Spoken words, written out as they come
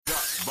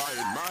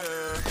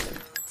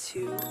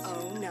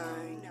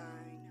209.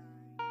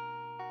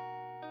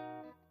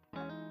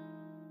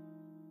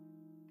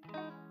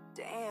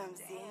 Damn,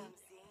 Z.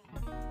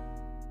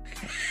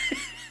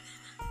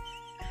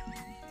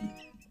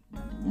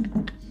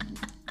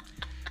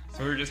 So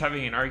we were just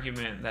having an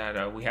argument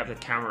that we have the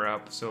camera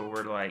up, so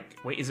we're like,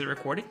 wait, is it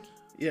recording?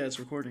 Yeah, it's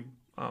recording.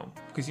 Oh,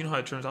 because you know how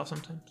it turns off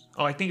sometimes?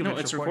 Oh, I think No,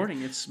 it's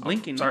recording. It's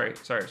blinking. Sorry.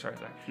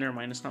 Never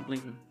mind, it's not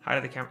blinking. How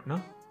did the camera?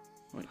 No?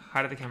 Wait.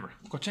 How did the camera?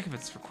 Go check if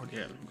it's recording.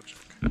 Yeah, let me go check.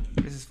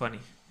 This is funny.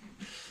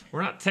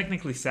 We're not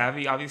technically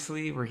savvy,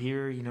 obviously. We're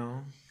here,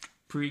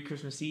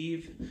 pre-Christmas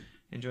Eve,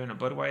 enjoying a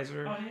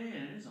Budweiser. Oh,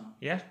 yeah, it is on.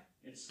 Yeah?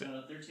 It's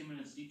 13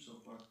 minutes deep so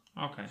far.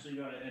 Okay. So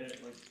you gotta edit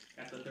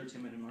at the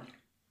 13-minute mark.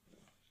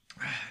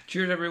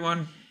 Cheers,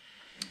 everyone.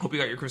 Hope you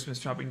got your Christmas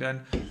shopping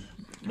done.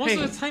 Most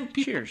of the time,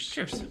 people...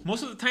 Cheers.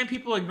 Most of the time,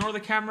 people ignore the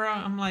camera.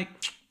 I'm like,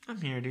 I'm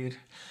here, dude.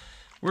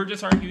 We're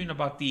just arguing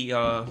about the...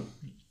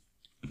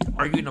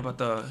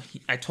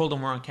 I told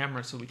him we're on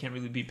camera, so we can't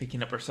really be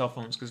picking up our cell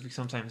phones, because we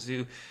sometimes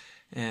do.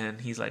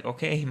 And he's like,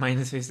 okay, mine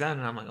is face down.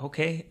 And I'm like,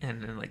 okay.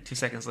 And then 2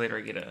 seconds later,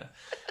 I get a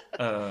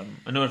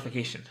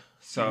notification.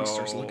 So He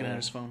starts looking at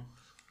his phone.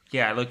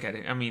 Yeah, I look at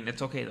it. I mean,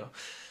 it's okay, though.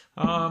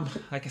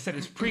 Like I said,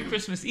 it's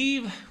pre-Christmas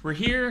Eve. We're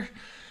here.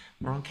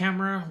 We're on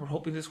camera. We're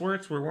hoping this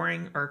works. We're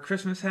wearing our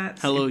Christmas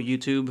hats. Hello,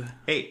 YouTube.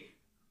 Hey,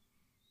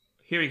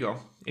 here we go.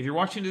 If you're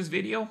watching this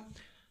video,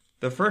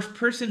 the first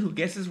person who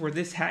guesses where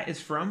this hat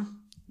is from,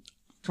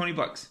 $20.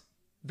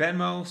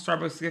 Venmo,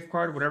 Starbucks gift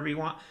card, whatever you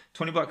want.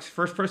 $20.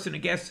 First person to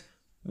guess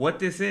what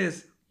this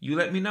is, you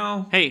let me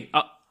know. Hey,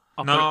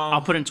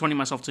 I'll put in 20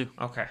 myself too.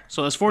 Okay.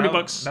 So that's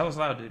 $40. That was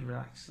loud, dude.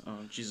 Relax. Oh,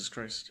 Jesus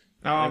Christ.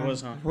 It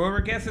was, huh? Whoever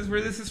guesses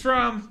where this is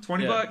from,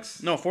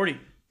 $20. No, 40.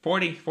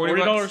 $40.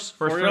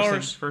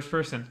 $40. First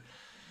person.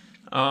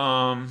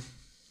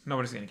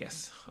 Nobody's gonna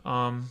guess.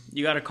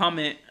 You got to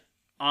comment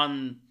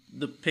on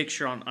the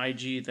picture on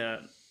IG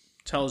that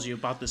tells you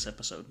about this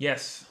episode.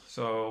 Yes.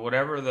 So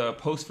whatever the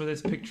post for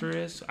this picture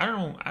is, I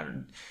don't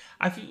know.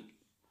 I feel.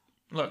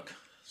 Look.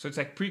 So it's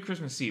like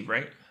pre-Christmas Eve,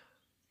 right?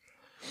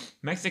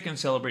 Mexicans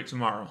celebrate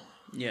tomorrow.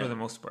 Yeah. For the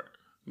most part.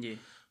 Yeah.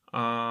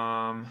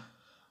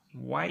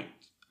 White.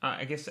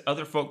 I guess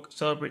other folk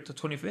celebrate the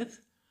 25th.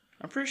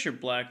 I'm pretty sure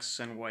blacks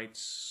and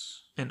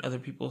whites And other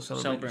people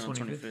celebrate on the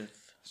 25th. 25th.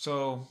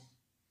 So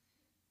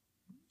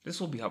this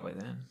will be out by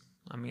then.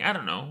 I mean, I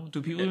don't know.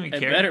 Do people even It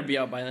care? better be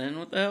out by then.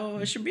 What the hell?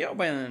 It should be out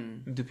by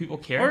then. Do people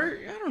care? Or,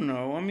 I don't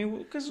know. I mean,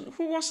 because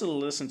who wants to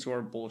listen to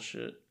our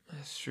bullshit?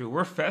 That's true.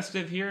 We're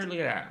festive here. Look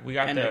at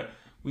that.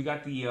 We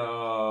got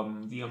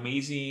the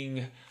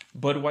amazing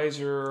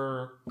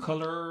Budweiser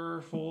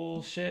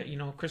colorful shit.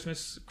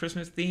 Christmas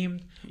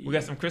themed. Yeah. We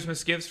got some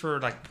Christmas gifts for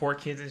poor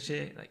kids and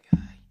shit.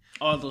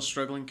 Oh, those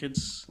struggling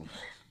kids.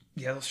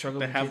 Yeah, those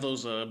struggling. They have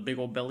kids. Those big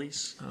old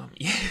bellies.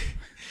 Yeah.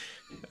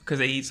 Because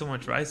they eat so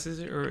much rice,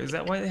 or is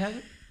that why they have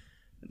it?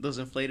 Those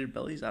inflated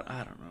bellies? I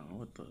don't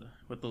know.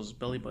 With those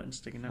belly buttons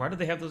sticking out. Why do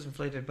they have those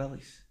inflated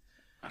bellies?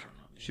 I don't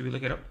know. Should we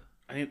look it up?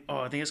 I think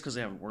it's because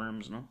they have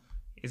worms, no?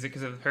 Is it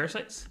because of the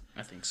parasites?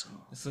 I think so.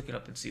 Let's look it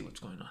up and see what's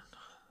going on.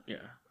 Yeah.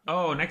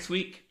 Oh, next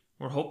week,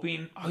 we're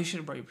hoping... Oh, you should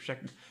have brought your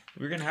projector.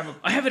 We're going to have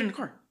I have it in the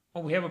car. Oh,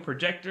 we have a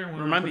projector, and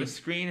we're going to put a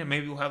screen, and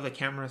maybe we'll have the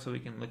camera so we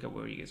can look at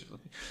where you guys are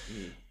looking.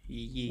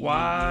 Yeah.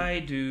 Why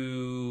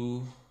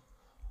do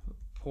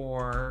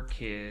poor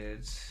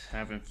kids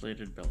have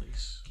inflated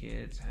bellies?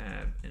 Kids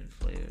have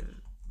inflated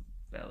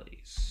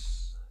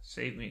bellies.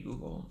 Save me,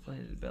 Google.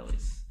 Inflated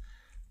bellies.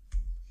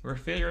 We're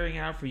figuring it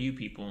out for you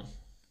people.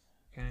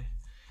 Okay.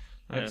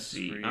 Let's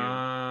see.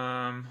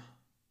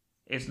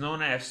 It's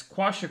known as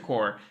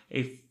kwashiorkor,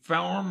 a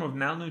form of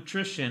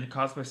malnutrition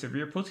caused by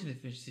severe protein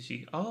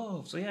deficiency.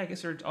 Oh, so yeah, I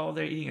guess all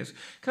they're eating is...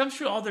 Because I'm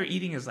sure all they're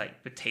eating is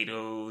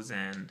potatoes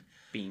and...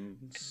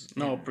 Beans.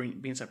 No,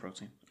 beans have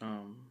protein.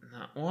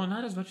 Well,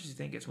 not as much as you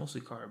think. It's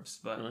mostly carbs,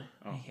 but... Really?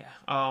 Oh. Yeah.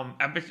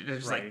 I bet you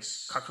there's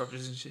rice.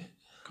 Cockroaches and shit.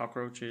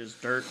 Cockroaches,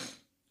 dirt.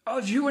 Oh,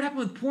 did you hear what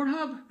happened with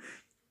Pornhub?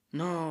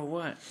 No,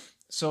 what?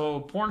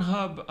 So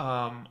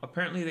Pornhub,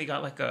 apparently they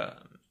got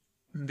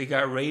they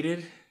got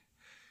raided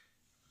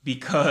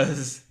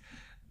because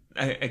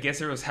I guess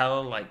there was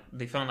hella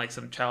they found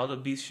some child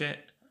abuse shit.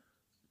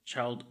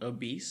 Child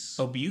abuse?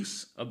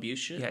 Abuse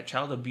shit? Yeah,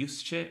 child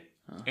abuse shit.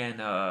 Huh. And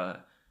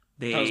that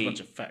was a bunch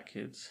of fat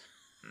kids.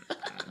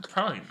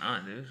 Probably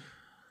not, dude.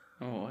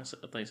 Oh, I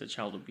thought you said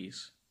child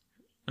abuse.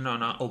 No,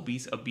 not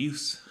obese,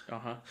 abuse.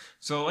 Uh-huh.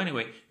 So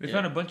anyway, they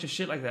found a bunch of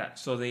shit like that.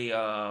 So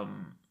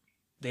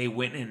they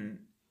went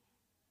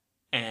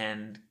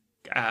and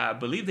I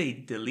believe they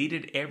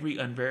deleted every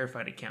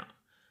unverified account.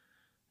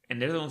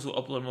 And they're the ones who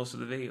upload most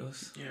of the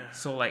videos. Yeah.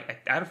 So I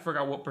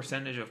forgot what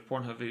percentage of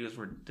Pornhub videos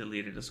were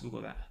deleted. Let's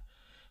Google that.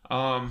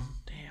 Damn.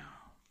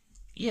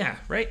 Yeah,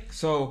 right?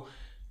 So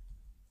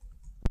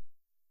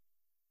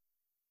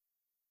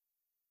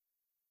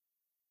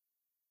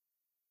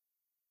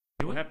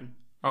what happened?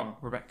 Oh,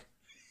 we're back.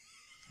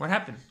 What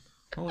happened?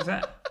 What was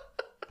that?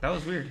 That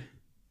was weird.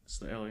 It's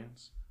the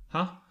aliens.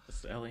 Huh?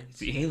 It's the aliens. It's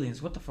the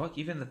aliens. What the fuck?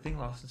 Even the thing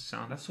lost its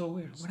sound. That's so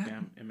weird. What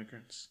happened? Damn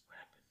immigrants.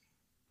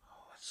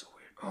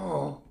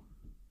 Oh.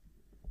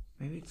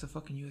 Maybe it's a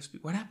fucking USB.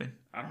 What happened?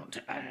 I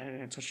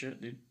didn't touch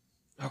it, dude.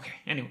 Okay.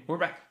 Anyway, we're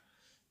back.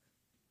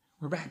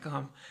 We're back.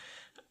 What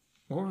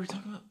were we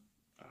talking about?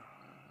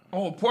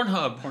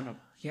 Pornhub. Pornhub.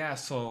 Yeah.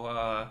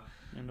 So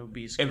And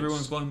obese.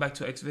 everyone's going back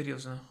to X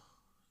videos now.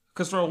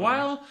 Because for a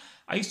while,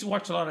 I used to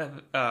watch a lot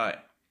of. I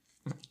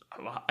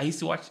used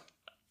to watch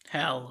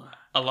Hell.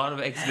 a lot of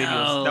X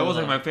videos. That was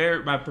like my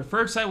favorite. My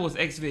preferred site was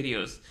X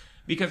videos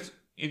because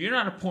if you're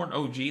not a porn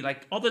OG,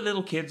 like all the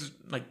little kids,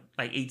 like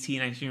 18,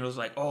 19 year olds,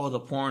 like the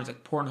porn's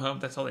like Pornhub.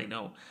 That's all they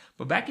know.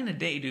 But back in the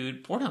day,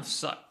 dude, Pornhub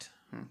sucked.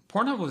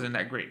 Pornhub wasn't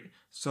that great.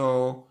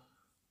 So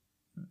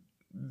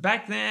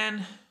back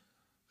then,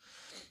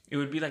 it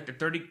would be like the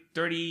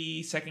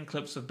 30-second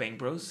clips of Bang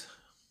Bros.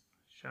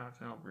 Shout out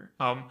to Albert.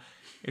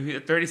 It'd be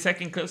the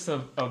 30-second clips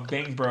of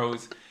Bang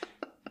Bros.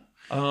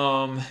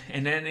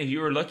 And then if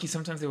you were lucky,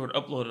 sometimes they would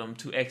upload them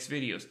to X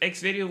videos.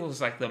 X video was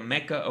like the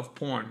mecca of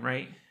porn,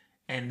 right?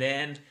 And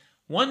then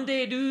one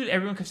day, dude,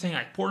 everyone kept saying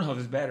like Pornhub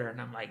is better,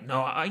 and I'm like,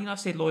 no, I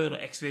stayed loyal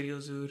to X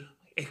videos, dude.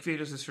 X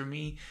videos is for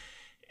me.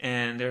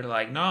 And they're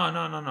like, no,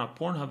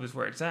 Pornhub is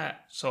where it's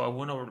at. So I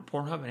went over to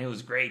Pornhub, and it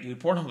was great, dude.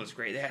 Pornhub was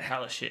great. They had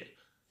hella shit.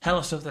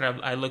 Hella stuff that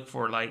I look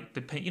for, like,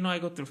 I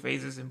go through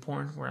phases in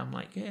porn where I'm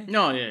like,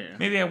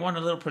 maybe I want a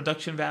little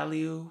production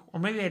value,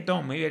 or maybe I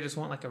don't. Maybe I just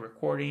want, like, a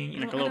recording.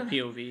 Like a little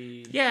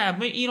POV. Yeah,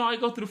 I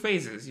go through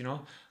phases,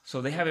 So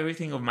they have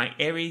everything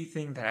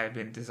that I've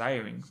been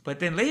desiring. But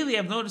then lately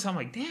I've noticed, I'm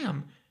like,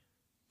 damn,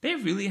 they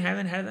really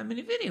haven't had that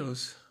many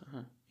videos,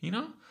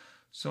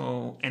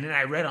 So, and then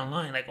I read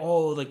online, like,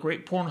 the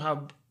great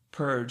Pornhub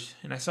purge.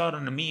 And I saw it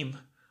on the meme.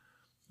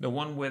 The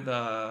one with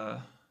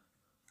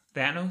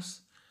Thanos.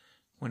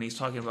 When he's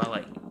talking about,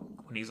 like,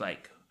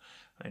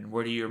 and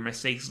where do your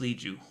mistakes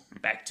lead you?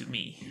 Back to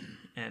me.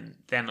 And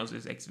Thanos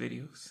is X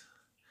videos.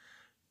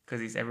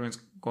 Because everyone's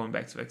going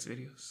back to X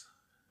videos.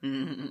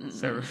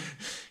 So,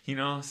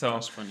 so.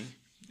 That's funny.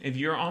 If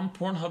you're on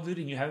Pornhub, dude,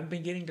 and you haven't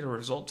been getting the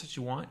results that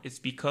you want, it's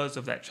because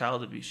of that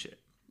child abuse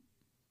shit.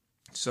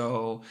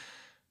 So,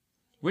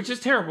 which is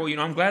terrible.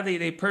 I'm glad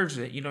they purged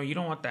it. You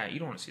don't want that. You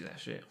don't want to see that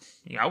shit.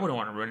 I wouldn't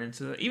want to run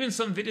into that. Even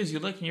some videos you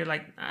look and you're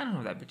like, I don't know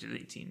if that bitch is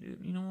 18, dude.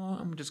 You know what? I'm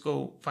going to just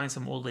go find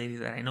some old lady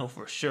that I know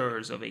for sure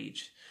is of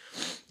age.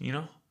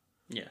 Yeah.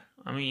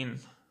 I mean,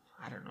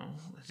 I don't know.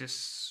 It's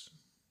just,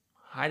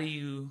 how do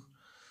you...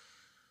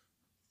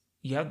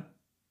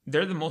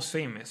 They're the most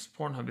famous.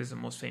 Pornhub is the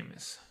most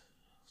famous.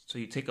 So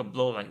you take a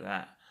blow like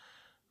that.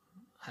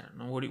 I don't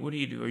know. What do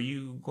you do? Are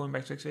you going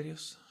back to X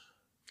videos?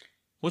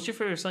 What's your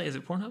favorite site? Is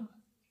it Pornhub?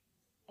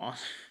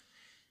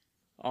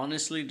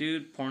 Honestly,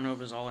 dude,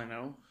 Pornhub is all I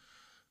know.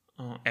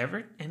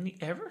 Ever?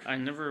 I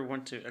never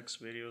went to X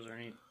videos or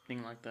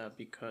anything like that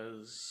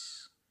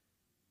because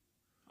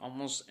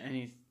almost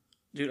any...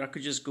 Dude, I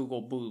could just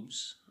Google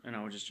boobs and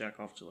I would just jack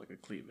off to like a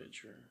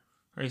cleavage or...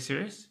 Are you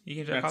serious? You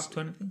can jack off to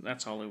anything?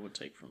 That's all it would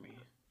take for me.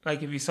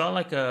 Like if you saw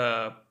like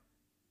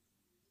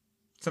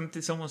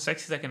someone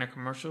sexy like in a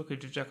commercial,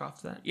 could you jack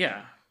off to that?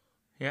 Yeah.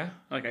 Yeah?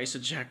 Like I used to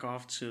jack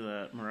off to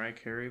that Mariah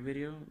Carey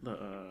video.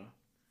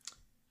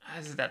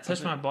 Is it that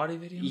Touch My Body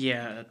video?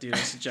 Yeah, dude, I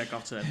used to jack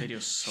off to that video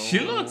so... She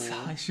looks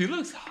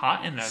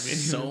hot in that video.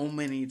 So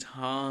many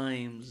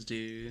times,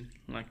 dude.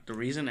 Like, the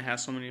reason it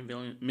has so many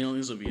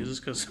millions of views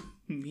is because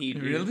me,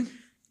 dude. Really?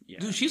 Yeah.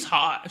 Dude, she's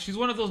hot. She's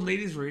one of those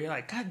ladies where you're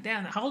like, God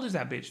damn, how old is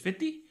that bitch?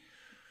 50?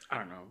 I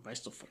don't know, but I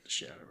still fuck the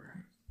shit out of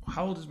her.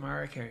 How old is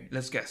Mariah Carey?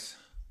 Let's guess.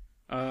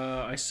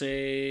 I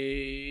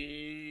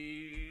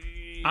say...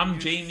 I'm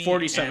Jamie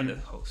 47. and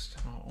the host.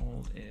 How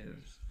old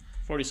is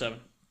 47.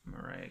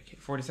 Mariah Carey?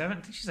 47?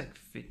 I think she's like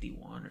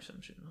 51 or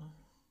some shit, no?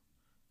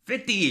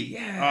 50!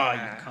 Yeah! Oh, you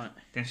cunt.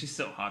 Damn, she's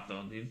so hot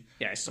though, dude.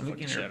 Yeah, I still I'm fuck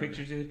the looking shit at out her of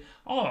her. pictures, dude.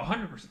 Oh,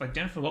 100%. Like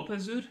Jennifer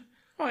Lopez, dude.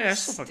 Oh, yeah, I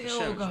still fuck the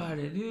shit out of her. got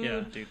it, dude.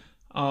 Yeah, dude.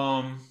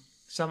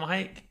 Salma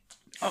Hayek.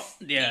 Oh,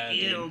 yeah,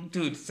 Ew,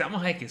 dude.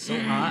 Salma Hayek is so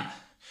hot.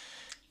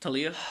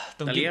 Talia?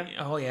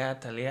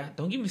 Talia.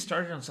 Don't get me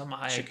started on Salma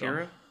Hayek.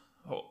 Shakira?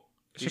 Though. Oh,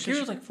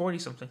 Shakira's like 40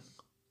 something.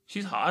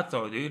 She's hot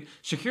though, dude.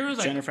 Shakira's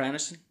like Jennifer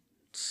Aniston?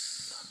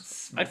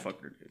 I'd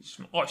fuck her, dude.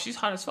 Oh, she's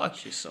hot as fuck.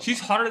 She's so she's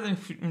hot. hotter than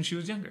when she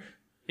was younger.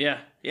 Yeah.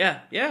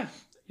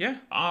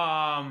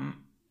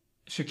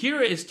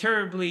 Shakira is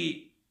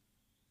terribly.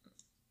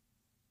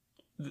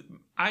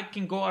 I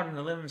can go out on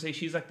a limb and say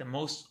she's like the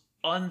most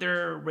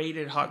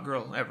underrated hot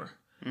girl ever.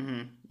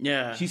 Mm-hmm.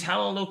 Yeah. She's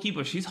hella low key,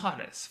 but she's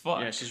hot as fuck.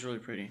 Yeah, she's really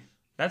pretty.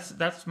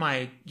 That's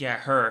my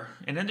her.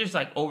 And then there's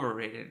like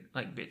overrated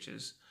like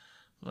bitches.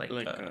 Like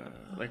what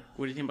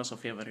do you think about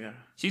Sofia Vergara?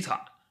 She's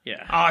hot.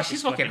 Yeah. Oh,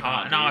 she's fucking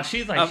hot. No,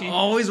 she's like I've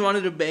always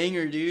wanted to bang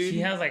her, dude. She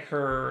has like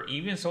her,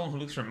 even someone who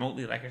looks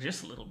remotely like her,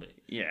 just a little bit.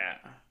 Yeah,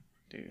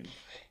 dude.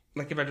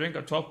 Like if I drink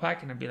a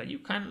 12-pack and I'd be like, you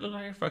kind of look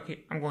like her. Fuck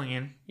it, I'm going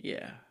in.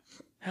 Yeah.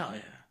 Hell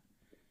yeah.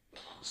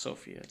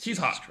 Sophia. She's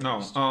hot.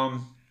 Christ. No.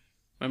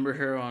 Remember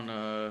her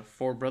on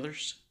Four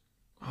Brothers?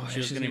 Oh, She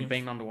was getting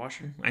banged on the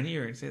washer. I knew you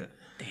were gonna say that.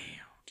 Damn,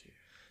 dude.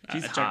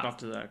 She's I checked hot. off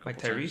to that a couple Like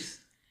times. Tyrese.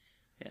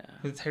 Yeah.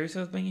 Was it Tyrese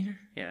that was banging her?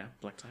 Yeah,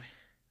 black tie.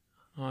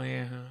 Oh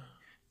yeah.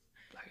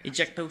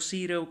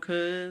 Ejectocito,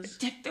 cuz.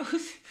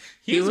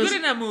 He was good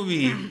in that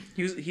movie.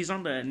 He's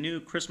on the new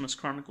Christmas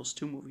Chronicles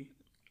 2 movie.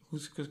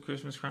 Who's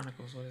Christmas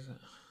Chronicles? What is that?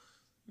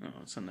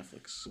 Oh, it's a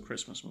Netflix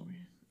Christmas movie.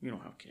 You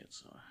don't have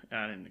kids, so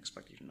I didn't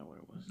expect you to know what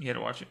it was. You had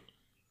to watch it.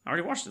 I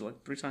already watched it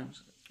like 3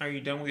 times. Are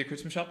you done with your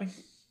Christmas shopping?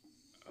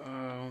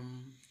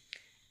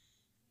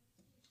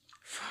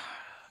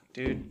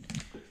 Dude,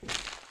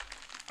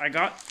 I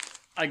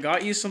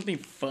got you something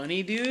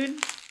funny, dude.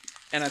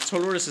 And I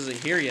told her this isn't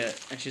here yet,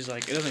 and she's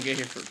like, it doesn't get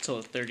here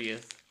till the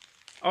 30th.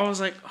 I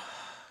was like, oh,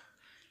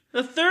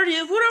 the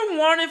 30th? What do I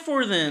want it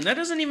for then? That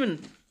doesn't even.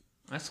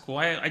 That's cool.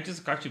 I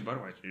just got you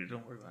Budweiser, dude.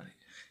 Don't worry about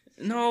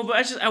it. No,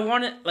 but I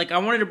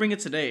wanted to bring it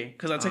today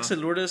because I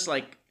texted Lourdes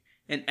like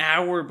an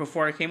hour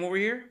before I came over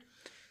here.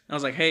 And I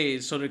was like, hey,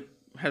 so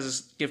has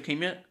this gift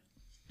came yet?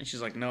 And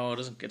she's like, no, it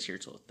doesn't get here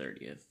till the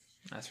 30th.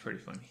 That's pretty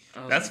funny.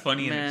 That's like,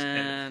 funny.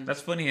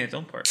 That's funny in its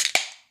own part.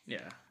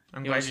 Yeah.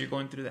 I'm glad you're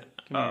going through that.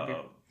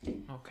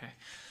 Okay.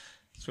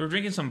 So we're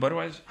drinking some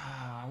Budweiser.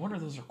 I wonder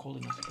if those are cold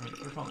enough to drink.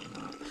 They're probably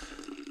not.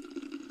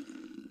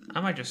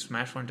 I might just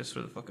smash one just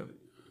for the fuck of it.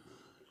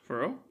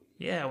 For real?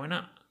 Yeah, why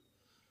not?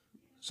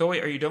 So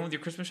wait, are you done with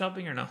your Christmas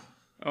shopping or no?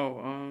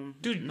 Oh,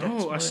 dude,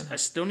 no, I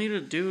still need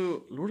to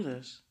do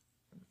Lourdes.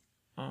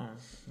 Oh,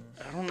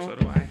 I don't know. So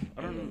do I.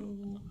 I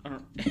don't.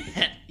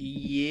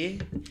 Yeah.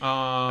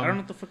 I don't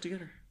know what the fuck to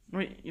get her.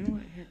 Wait, you know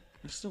what? Here,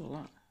 there's still a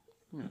lot.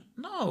 Yeah.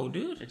 No,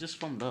 dude. It just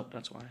foamed up.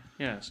 That's why.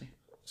 Yeah. See.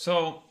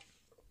 So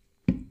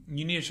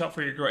you need to shop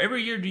for your girl.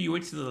 Every year, do you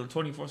wait till the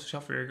 24th to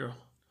shop for your girl?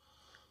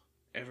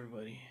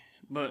 Everybody,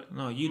 but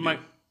no, you do.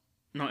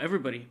 No,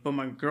 everybody. But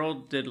my girl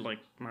did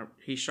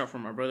he shot for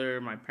my brother,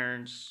 my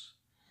parents.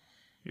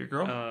 Your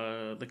girl?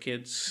 The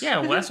kids. Yeah,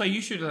 well, that's why you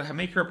should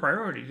make her a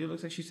priority, dude.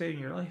 Looks like she's saving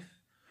your life.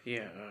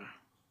 Yeah.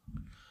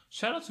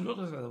 Shout out to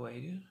Lourdes, by the way,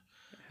 dude.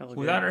 Hella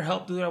Without her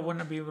help, dude, I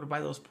wouldn't be able to buy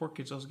those poor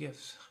kids those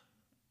gifts.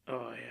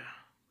 Oh,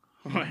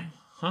 yeah. What?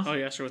 Huh? Oh,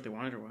 you asked her what they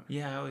wanted or what?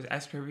 Yeah, I always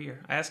ask her every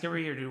year. I ask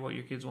every year, dude, what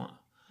your kids want.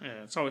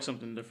 Yeah, it's always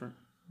something different.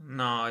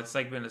 No, it's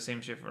like been the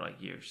same shit for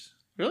like years.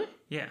 Really?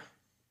 Yeah.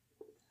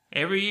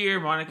 Every year,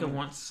 Monica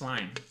wants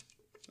slime.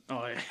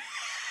 Oh, yeah.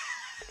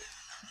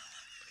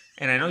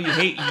 And I know you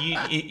hate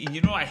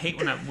you know I hate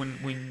when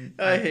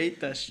I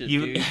hate that shit,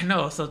 dude.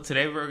 No, so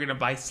today we're gonna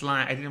buy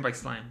slime. I didn't buy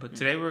slime, but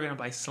today we're gonna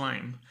buy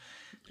slime.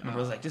 And I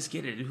was like, just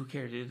get it, dude. Who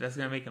cares, dude? That's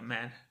gonna make him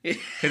mad.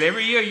 Because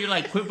every year you're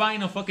like, quit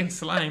buying a fucking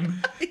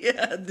slime.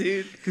 Yeah,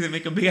 dude. Because it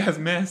make a big ass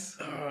mess.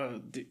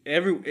 Dude,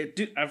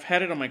 I've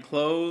had it on my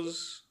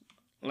clothes,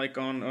 like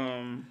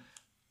on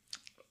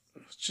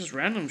just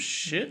random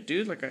shit,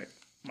 dude. Like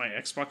my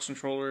Xbox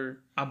controller.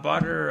 I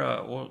bought her.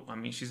 Well, I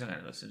mean, she's not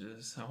gonna listen to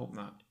this. I hope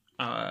not.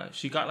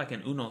 She got like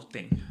an Uno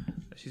thing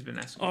that she's been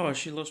asking. Oh,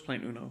 she loves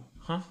playing Uno.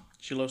 Huh?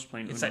 She loves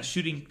playing Uno. It's that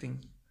shooting thing.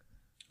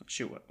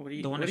 Shoot, what are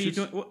you? The one what that are you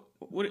shoots... doing?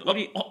 What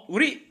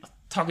are you?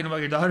 Talking about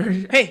your daughter?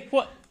 Hey,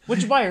 what?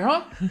 What'd you buy her,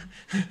 huh?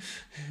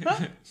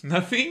 Huh?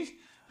 Nothing.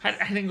 I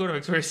didn't go to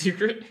Victoria's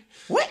Secret.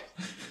 What?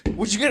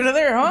 What'd you get her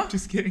there, huh?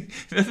 Just kidding.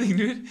 Nothing,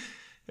 dude.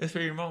 That's for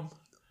your mom.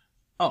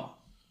 Oh.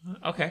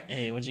 Okay.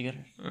 Hey, what'd you get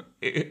her?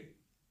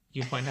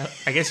 You'll find out.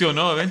 I guess you'll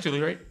know eventually,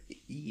 right?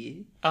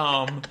 Yeah.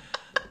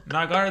 No,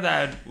 I got her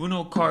that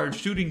Uno card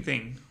shooting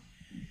thing.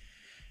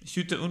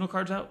 Shoot the Uno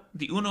cards out.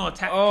 The Uno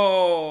attack.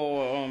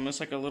 Oh,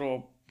 it's like a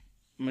little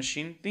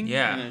machine thing.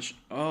 Yeah.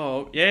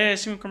 Yeah. I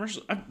seen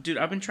commercials. Dude,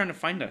 I've been trying to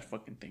find that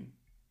fucking thing.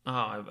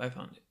 Oh, I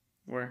found it.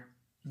 Where?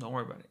 Don't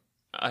worry about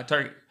it.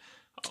 Target.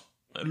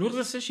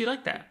 Lourdes says she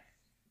liked that.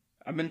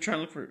 I've been trying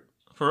to look for it.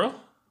 For real?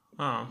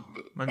 Oh,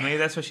 but maybe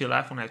that's why she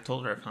laughed when I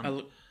told her I found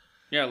it.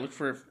 I looked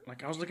for it.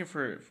 Like I was looking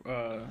for it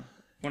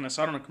when I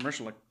saw it on a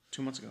commercial like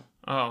 2 months ago.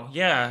 Oh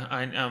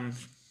yeah,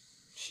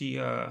 she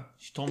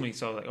told me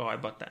so. Like, oh, I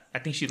bought that. I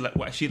think she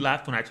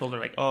laughed when I told her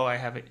like, oh, I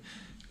have it.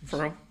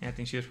 For real? Yeah, I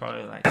think she was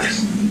probably like,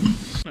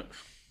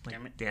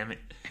 damn it.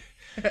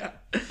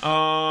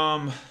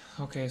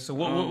 Okay, so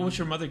what's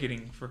your mother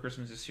getting for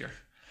Christmas this year?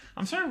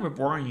 I'm sorry we're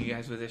boring you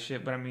guys with this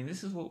shit, but I mean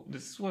this is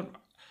what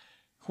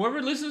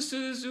whoever listens to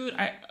this, dude.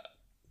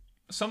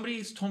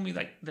 Somebody's told me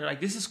like they're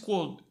like this is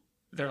cool.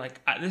 They're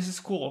like this is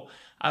cool.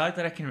 I like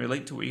that I can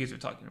relate to what you guys are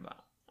talking about.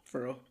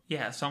 For real?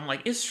 Yeah, so I'm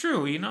like, it's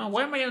true, you know?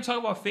 Why am I going to talk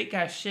about fake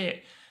ass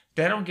shit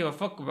that I don't give a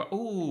fuck about?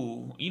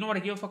 Ooh, you know what I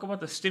give a fuck about?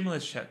 The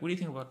stimulus check. What do you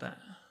think about that?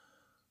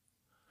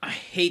 I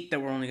hate that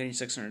we're only getting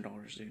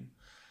 $600, dude.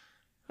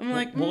 I'm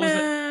like, what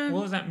man.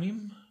 What was that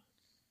meme?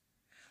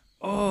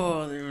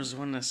 Oh, there was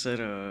one that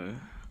said,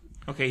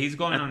 Okay, he's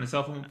going on his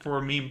cell phone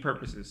for meme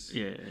purposes.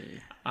 Yeah.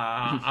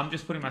 I'm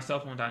just putting my cell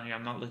phone down here.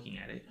 I'm not looking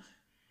at it.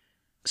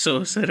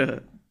 So it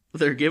said,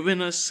 they're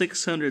giving us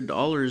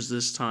 $600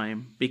 this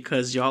time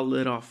because y'all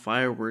lit off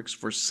fireworks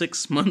for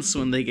 6 months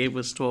when they gave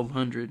us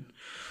 $1,200.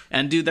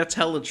 And dude, that's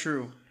hella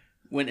true.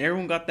 When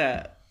everyone got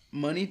that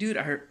money, dude,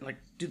 I heard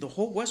dude, the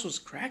whole West was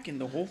cracking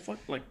the whole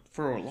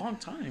for a long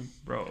time.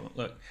 Bro,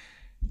 look,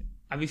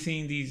 I've been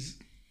seeing these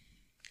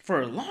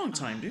For a long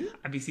time, dude.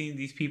 I've been seeing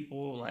these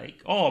people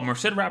like, oh,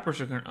 Merced rappers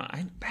are gonna.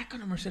 I'm back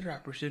on the Merced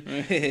rappers, dude.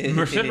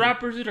 Merced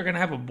rappers, dude, are gonna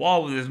have a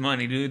ball with this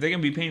money, dude. They're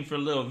gonna be paying for a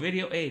little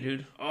video. Hey,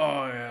 dude.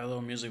 Oh yeah,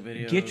 little music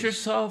videos. Get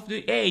yourself,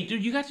 dude. Hey,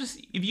 dude, you got to.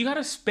 If you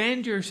gotta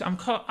spend your, I'm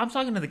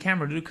talking to the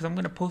camera, dude, because I'm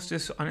gonna post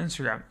this on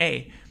Instagram.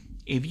 Hey,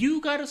 if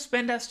you gotta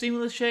spend that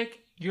stimulus check,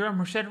 you're a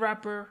Merced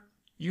rapper.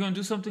 You're gonna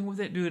do something with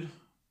it, dude.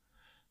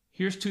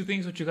 Here's 2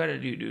 things what you gotta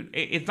do, dude.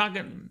 It's not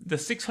gonna. The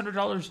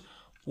 $600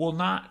 will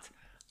not.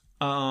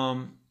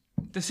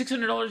 The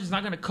 $600 is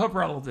not going to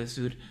cover all of this,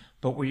 dude.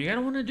 But what you're going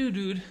to want to do,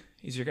 dude,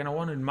 is you're going to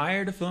want to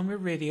admire to film your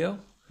video.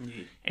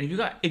 Mm-hmm. And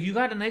if you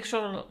got an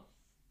extra,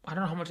 I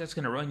don't know how much that's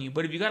going to run you,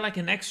 but if you got like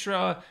an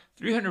extra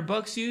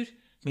 $300, dude,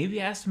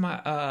 maybe ask my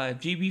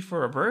GB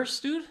for a verse,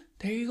 dude.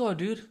 There you go,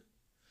 dude.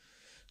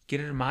 Get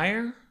an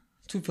admire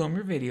to film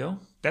your video.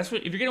 That's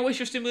what, if you're going to waste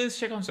your stimulus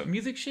check on some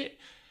music shit,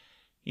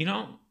 you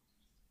know,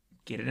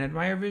 get an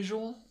admire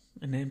visual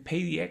and then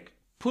pay the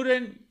put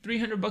in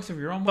 $300 of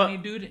your own money,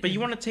 dude. But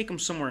you want to take him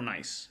somewhere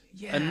nice,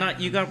 yeah. And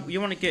not you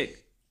want to get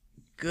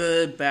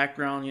good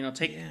background. You know,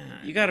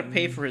 you got to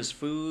pay for his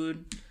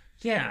food.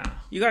 Yeah,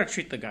 you got to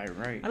treat the guy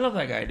right. I love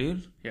that guy,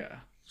 dude. Yeah,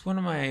 it's one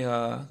of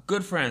my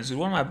good friends, dude.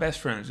 One of my best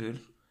friends, dude.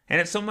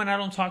 And it's someone I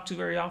don't talk to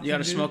very often. You got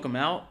to smoke him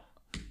out.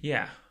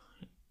 Yeah,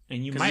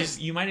 and you might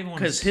even want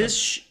to, because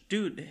his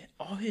dude,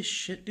 all his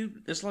shit,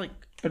 dude. It's like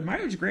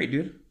Admire's great,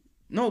 dude.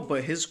 No,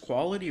 but his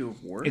quality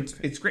of work,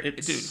 it's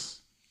great, dude.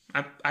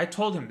 I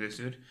told him this,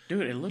 dude.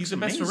 Dude, it looks he's the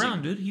amazing. best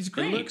around, dude. He's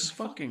great. It looks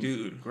fucking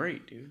dude,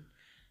 great, dude.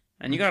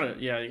 And you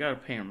gotta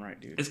pay him right,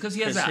 dude. It's because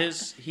he has that.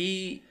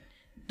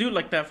 Dude,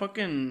 like that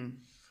fucking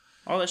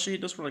all that shit he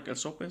does for like El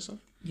Sopa and stuff.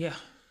 Yeah.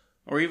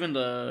 Or even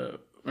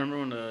remember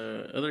when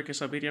the other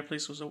quesadilla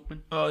place was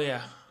open? Oh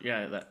yeah.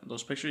 Yeah,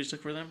 those pictures you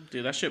took for them,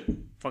 dude. That shit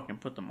fucking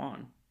put them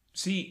on.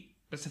 See,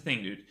 that's the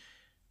thing, dude.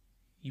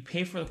 You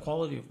pay for the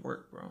quality of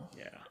work, bro.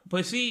 Yeah.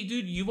 But see,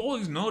 dude, you've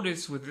always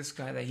noticed with this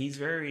guy that he's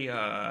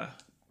a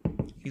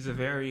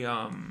very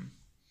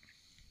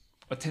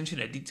attention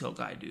to detail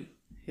guy, dude.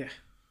 Yeah.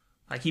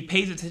 Like he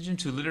pays attention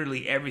to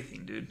literally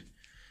everything, dude.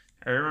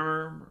 I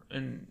remember,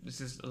 and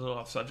this is a little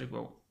off subject,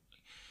 but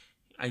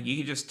you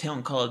could just tell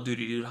in Call of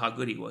Duty, dude, how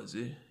good he was,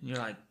 dude. And you're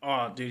like,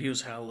 oh, dude, he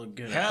was hella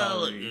good.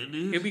 Hella good,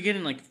 dude. He'll be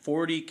getting like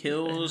 40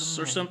 kills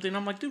or something.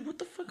 I'm like, dude, what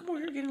the fuck? I'm over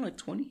here getting like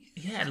 20.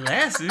 Yeah,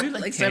 less, dude.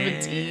 Like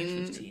 10,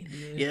 17. 15,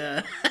 dude.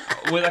 Yeah.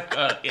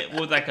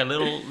 with like a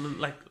little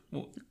like.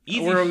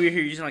 Easy. We're over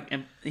here using like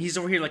he's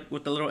over here like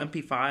with the little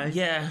MP5.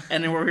 Yeah.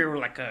 And then we're here with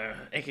like a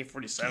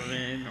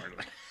AK-47 or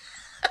like.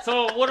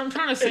 So what I'm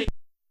trying to say.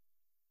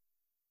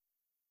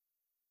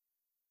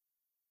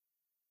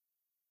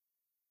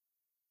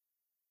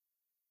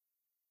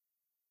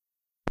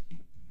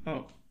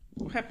 Oh,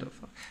 what happened?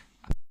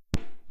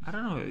 I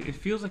don't know. It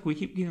feels like we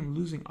keep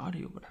losing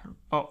audio, but I don't.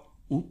 Oh,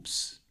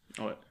 oops.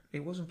 What?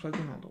 It wasn't plugged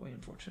in all the way,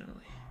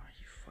 unfortunately. Oh,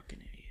 you fucking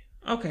idiot.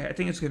 Okay, I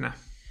think it's good now.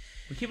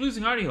 We keep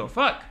losing audio.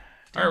 Fuck.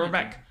 All right, we're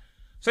back.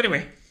 So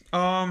anyway,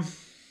 what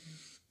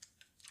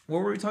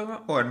were we talking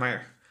about? Oh,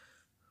 admire.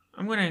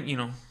 I'm gonna,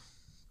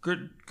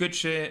 good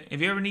shit. If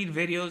you ever need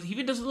videos, he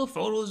even does little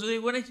photos.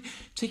 Dude, when I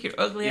take your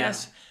ugly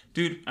ass,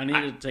 dude. I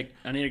need to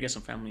get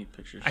some family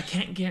pictures. I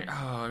can't get.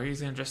 Oh, are you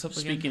gonna dress up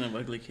again? Speaking of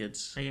ugly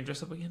kids, are you gonna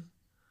dress up again?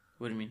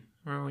 What do you mean?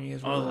 Remember when you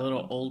guys? Oh, the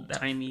little old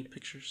timey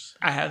pictures.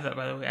 I have that,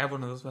 by the way. I have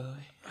one of those, by the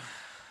way.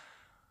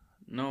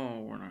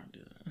 No, we're not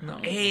doing that. No,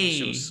 that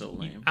hey, was so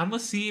lame. I'm gonna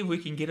see if we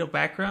can get a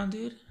background,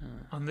 dude,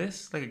 on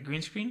this, like a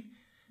green screen,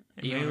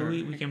 and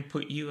maybe we can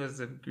put you as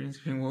a green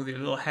screen with your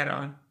little hat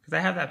on, because I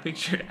have that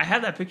picture. I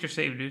have that picture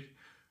saved, dude.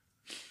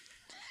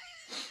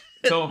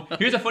 So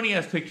here's a funny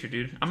ass picture,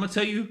 dude. I'm gonna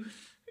tell you.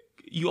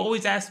 You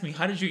always ask me,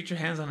 how did you get your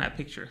hands on that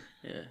picture?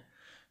 Yeah.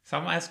 So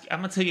I'm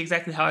gonna tell you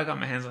exactly how I got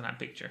my hands on that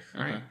picture.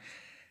 All right.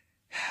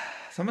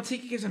 So I'm gonna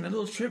take you guys on a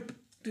little trip,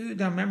 dude,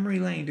 down memory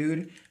lane,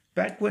 dude.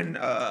 Back when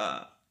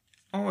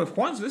if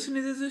Juan's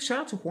listening to this,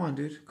 shout out to Juan,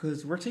 dude,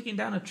 because we're taking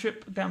down a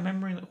trip down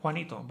memory lane.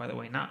 Juanito, by the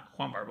way, not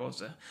Juan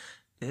Barbosa.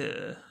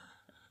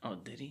 Oh,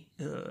 did he?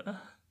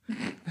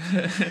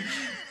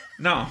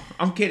 No,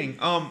 I'm kidding.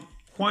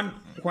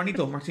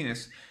 Juanito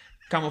Martinez,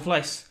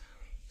 Camouflage.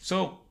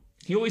 So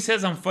he always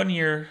says I'm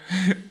funnier.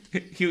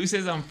 He always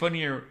says I'm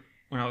funnier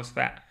when I was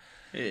fat.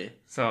 Yeah.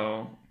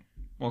 So,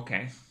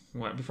 okay.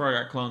 Before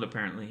I got cloned,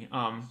 apparently.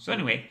 So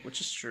anyway.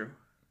 Which is true.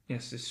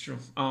 Yes, it's true.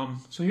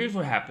 So here's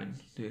what happened,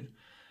 dude.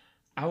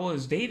 I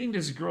was dating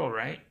this girl,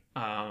 right?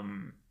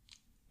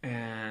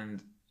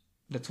 And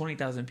the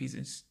 20,000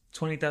 pieces.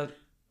 20,000.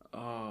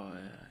 Oh,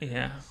 yeah.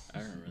 Yeah. I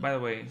remember. By the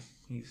way,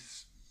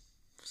 he's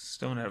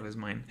stoned out of his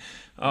mind.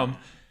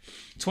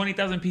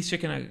 20,000 piece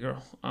chicken nugget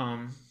girl.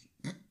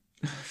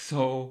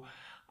 So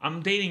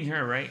I'm dating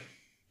her, right?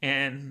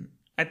 And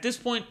at this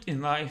point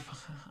in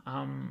life,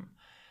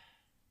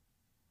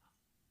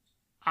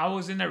 I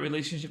was in that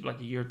relationship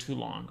like a year too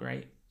long,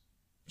 right?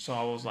 So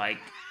I was like,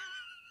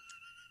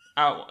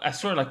 I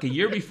sort of like a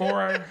year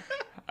before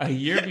a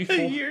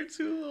year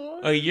too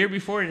long. A year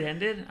before it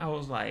ended, I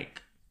was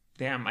like,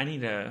 damn, I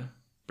need to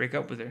break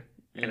up with her.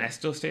 Yeah. And I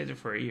still stayed there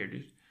for a year,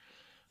 dude.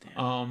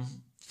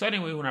 So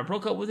anyway, when I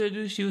broke up with her,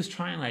 dude, she was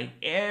trying like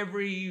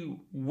every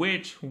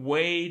which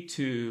way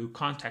to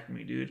contact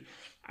me, dude.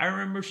 I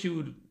remember she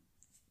would.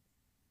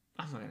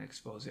 I'm not gonna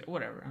expose it.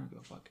 Whatever. I don't give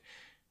a fuck.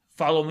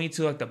 Follow me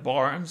to like the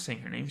bar. I'm saying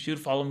her name. She would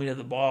follow me to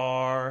the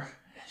bar.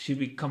 She'd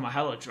become a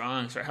hella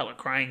drunk, start hella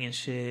crying and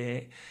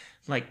shit.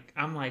 Like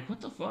I'm like, what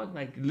the fuck?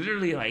 Like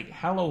literally like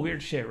hella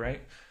weird shit,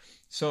 right?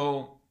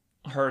 So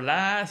her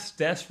last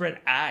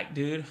desperate act,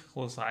 dude,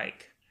 was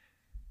like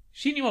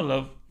she knew I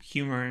love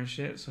humor and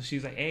shit. So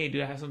she's like, hey,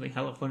 dude, I have something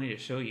hella funny to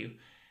show you.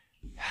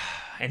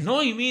 And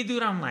knowing me,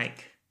 dude, I'm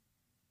like,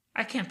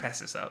 I can't pass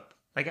this up.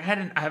 Like I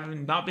had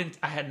not been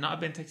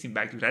texting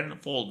back, dude. I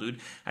didn't fold, dude.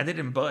 I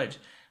didn't budge.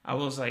 I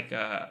was like,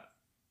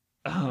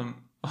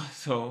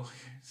 so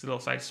it's a little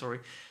side story.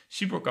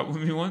 She broke up with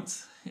me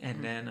once,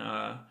 and then,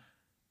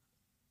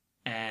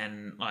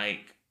 and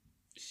like,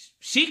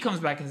 she comes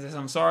back and says,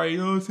 I'm sorry,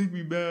 take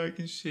me back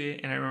and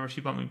shit. And I remember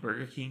she bought me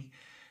Burger King.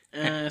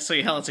 So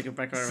you hella took it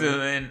back. So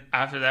then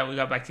after that, we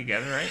got back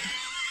together, right?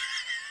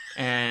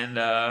 And,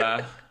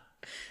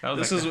 that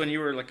was this is when you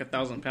were like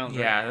 1,000 pounds,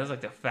 right? Yeah, that was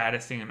like the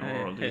fattest thing in the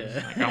world, dude.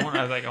 Yeah.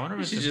 Like, I wonder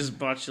if she just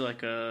bought you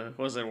like a,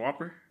 what was it, a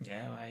Whopper?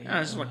 Yeah, like,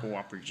 It's like a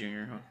Whopper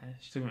Junior, huh?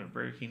 She took me to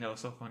Burger King. That was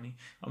so funny.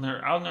 I'll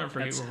never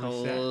forget That's what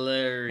we said.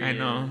 hilarious. I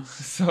know.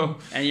 So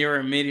and you were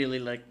immediately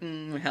like,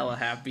 hella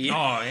happy.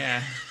 oh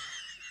yeah.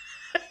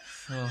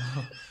 So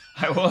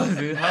I was,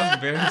 dude. How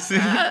embarrassing.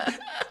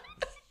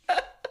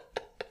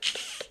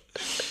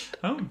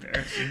 How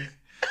embarrassing.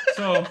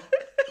 So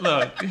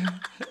look,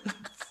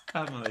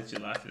 I'm gonna let you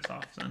laugh this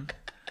off, son.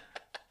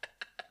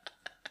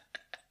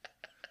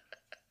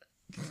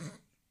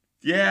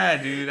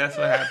 Yeah, dude, that's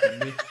what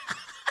happened, dude.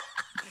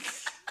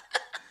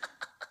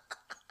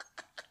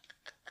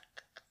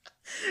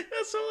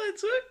 That's all it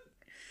took?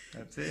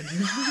 That's it.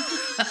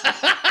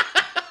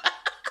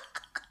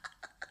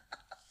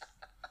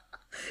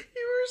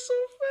 You were so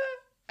fat.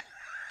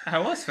 I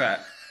was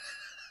fat.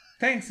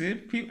 Thanks,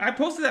 dude. I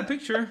posted that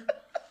picture.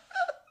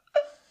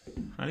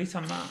 At least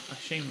I'm not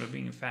ashamed of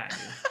being fat, dude.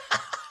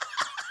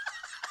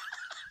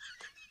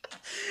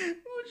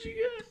 What'd you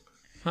get?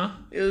 Huh?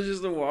 It was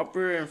just a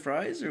Whopper and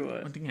fries or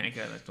I what? think I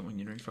got like the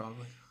onion rings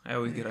probably. I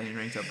always get onion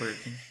rings at Burger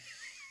King.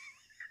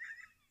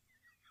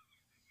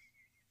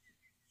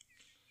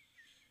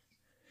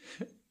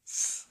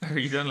 Are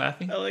you done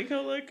laughing? I like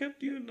how that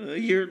kept you in a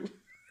year.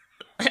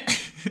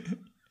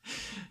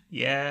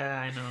 Yeah,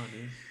 I know,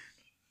 dude.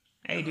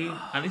 Hey, dude.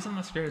 At least I'm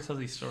not scared to tell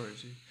these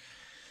stories, dude.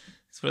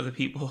 It's for the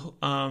people.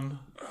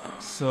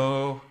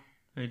 So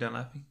are you done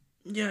laughing?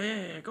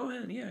 Yeah. Go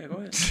ahead. Yeah, go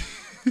ahead.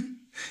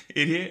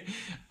 Idiot.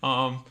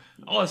 So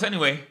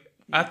anyway,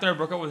 after I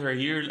broke up with her a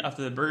year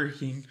after the Burger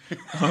King,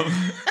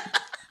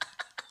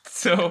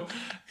 so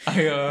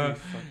I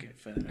Fucking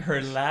fat.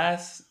 her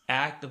last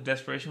act of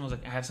desperation was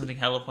like, I have something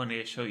hella funny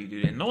to show you,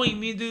 dude. And knowing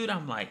me, dude,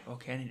 I'm like,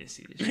 okay, I need to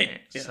see this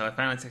shit. Yeah. So I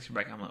finally text her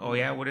back. I'm like, oh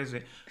yeah, what is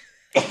it?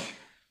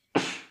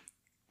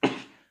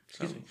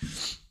 Excuse me.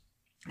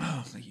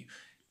 Oh, thank you.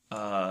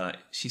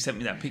 She sent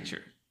me that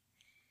picture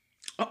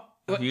Oh,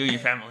 of you and your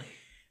family.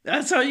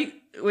 that's how you.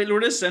 Wait,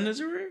 Lourdes send it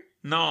to her?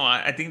 No,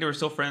 I think they were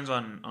still friends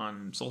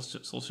on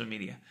social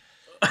media.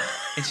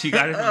 And she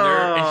got it from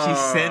there, and she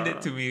sent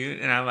it to me,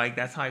 and I'm like,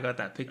 that's how I got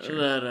that picture.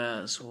 That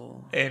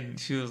asshole. And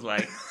she was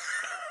like,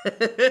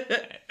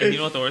 and you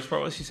know what the worst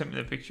part was? She sent me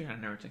the picture, and I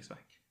never text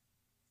back.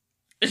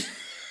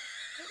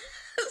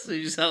 So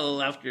you just hella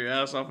laughed your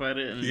ass off at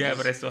it. And Yeah,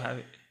 but I still have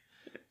it.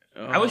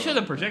 I wish I had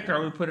a projector. I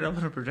would put it up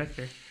on a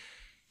projector.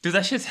 Dude,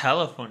 that shit's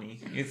hella funny.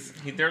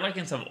 They're like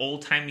in some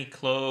old timey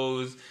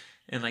clothes,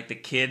 and like the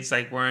kids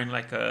like wearing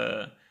like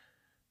a.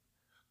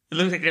 It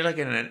looks like they're like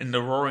in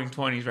the Roaring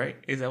 20s, right?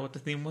 Is that what the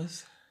theme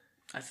was?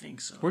 I think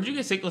so. Where'd you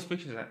guys take those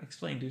pictures at?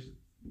 Explain, dude.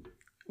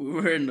 We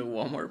were in the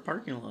Walmart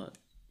parking lot.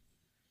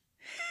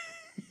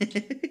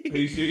 Are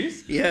you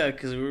serious? Yeah,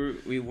 because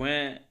we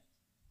went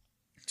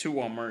to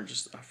Walmart.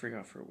 Just I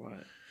forgot for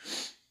what.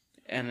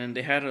 And then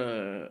they had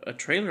a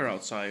trailer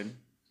outside, and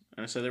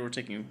I said they were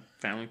taking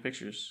family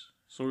pictures.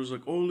 So it was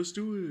like, oh, let's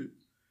do it.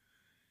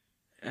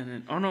 And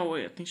then, oh no,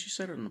 wait, I think she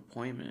said an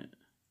appointment.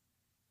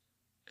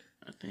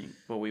 I think,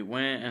 but we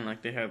went and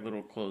like they had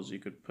little clothes you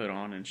could put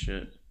on and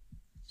shit.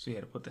 So you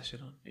had to put that shit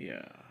on.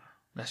 Yeah.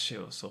 That shit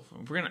was so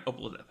fun. We're gonna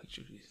upload that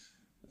picture, please.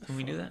 Can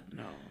we do that?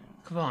 No,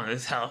 Come on,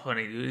 this is hella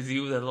funny, dude. Is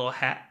you with a little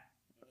hat?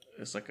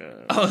 it's like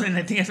a Oh, and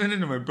I think I sent it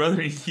to my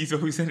brother, and he's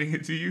always sending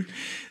it to you.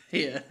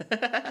 yeah.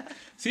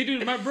 See,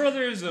 dude, my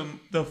brother is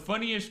the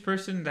funniest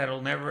person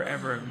that'll never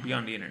ever be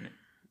on the internet.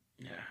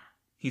 Yeah.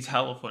 He's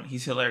hella funny.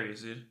 He's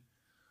hilarious, dude.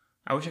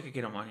 I wish I could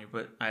get him on here,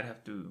 but I'd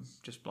have to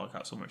just block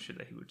out so much shit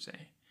that he would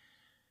say.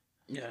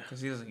 Yeah.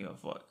 Because he doesn't give a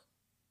fuck.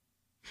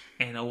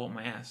 And I want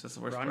my ass. That's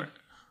the worst Ronnie? part.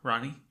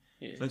 Ronnie?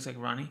 Yeah. Looks like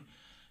Ronnie.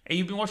 Hey,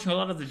 you've been watching a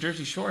lot of the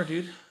Jersey Shore,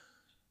 dude.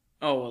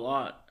 Oh, a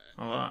lot.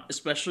 A lot.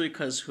 Especially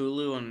because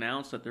Hulu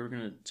announced that they were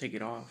going to take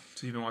it off.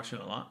 So you've been watching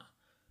it a lot?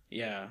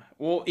 Yeah.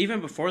 Well, even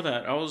before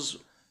that,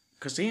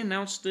 because they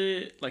announced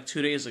it like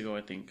 2 days ago,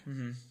 I think.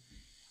 Mm-hmm.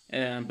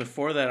 And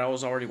before that, I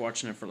was already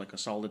watching it for like a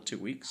solid 2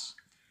 weeks.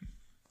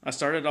 I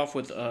started off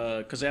with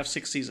because they have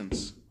 6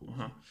 seasons.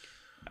 Uh-huh.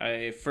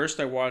 I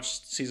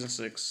watched season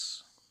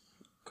 6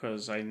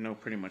 because I know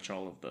pretty much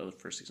all of the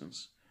first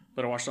seasons.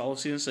 But I watched all of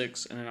season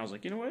 6, and then I was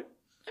like, you know what?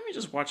 Let me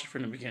just watch it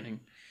from the beginning.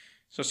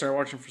 So I started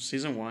watching from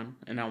season 1,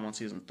 and now I'm on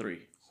season 3.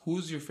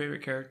 Who's your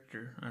favorite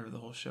character out of the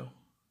whole show?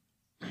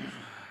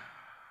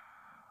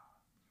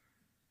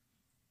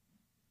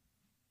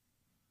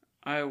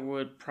 I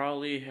would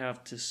probably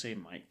have to say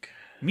Mike.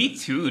 Me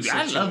too. Dude.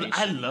 I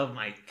Situation. love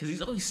Mike because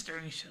he's always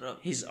stirring shit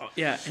up.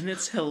 And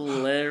it's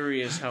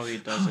hilarious how he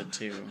does it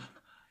too.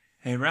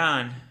 Hey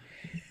Ron,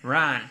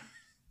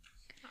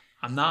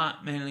 I'm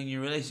not managing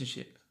your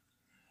relationship.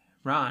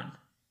 Ron,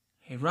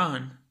 hey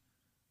Ron,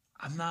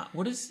 I'm not.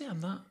 What is it? I'm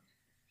not.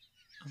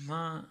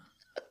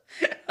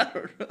 I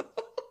don't know.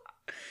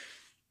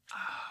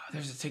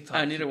 There's a TikTok.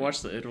 I need to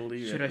watch the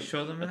Italy. Should I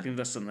show them I that? think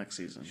that's the next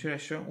season. Should I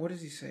show? What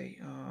does he say?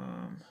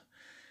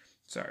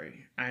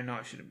 Sorry, I know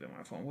I should have been on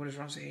my phone. What does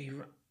Ron say? Hey,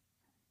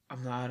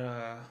 I'm not.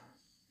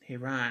 Hey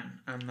Ron,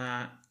 I'm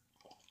not.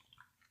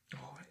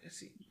 Oh, let's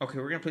see. Okay,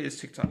 we're gonna play this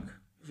TikTok.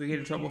 If we get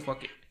in trouble,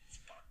 fuck it.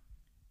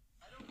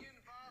 I don't get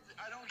involved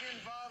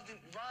in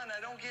Ron.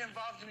 I don't get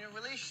involved in your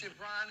relationship,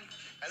 Ron.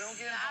 I don't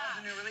get involved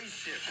in your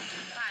relationship.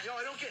 Yo,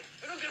 I don't get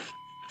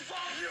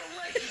involved in your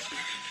relationship.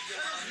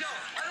 Yo,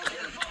 I don't get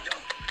involved in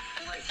your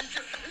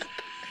relationship.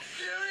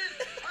 Serious?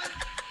 I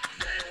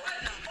stay away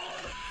all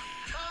the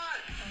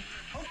time.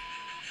 I'm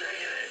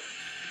singing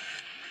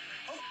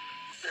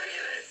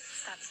it.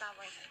 Stop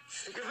right there.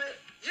 Think of it?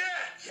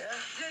 Yeah.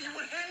 You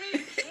wanna hit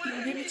me? You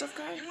wanna hit me, tough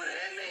guy? You wanna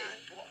hit me?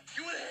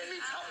 You wanna hit me,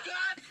 tough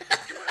guy?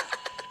 You wanna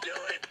do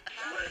it?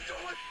 You wanna do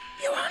it?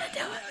 You wanna do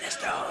it? Let's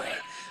do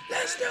it.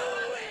 Let's do it.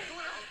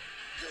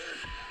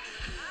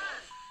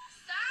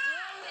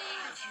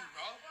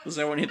 Was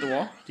that when he hit the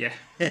wall? Yeah.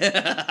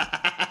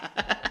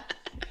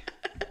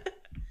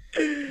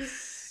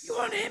 You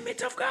wanna hit me,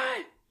 tough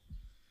guy?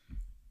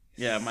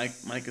 Yeah,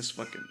 Mike is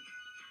fucking.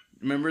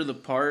 Remember the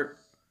part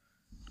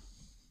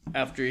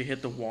after he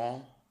hit the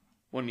wall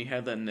when he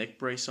had that neck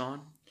brace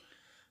on,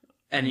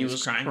 and he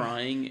was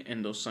crying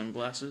in those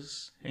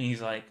sunglasses. And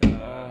he's like,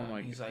 Oh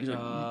my he's God.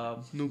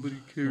 like, Nobody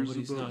cares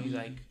nobody's about me. He's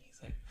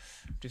like,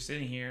 just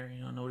sitting here,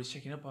 nobody's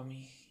checking up on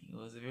me. He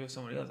goes, if it was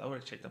somebody else, I would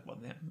have checked up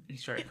on them. And he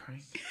started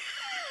crying.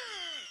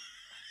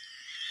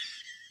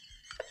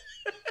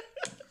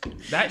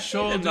 That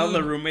show, And dude, all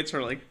the roommates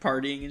are like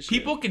partying and shit.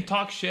 people can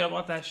talk shit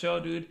about that show,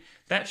 dude.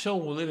 That show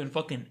will live in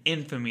fucking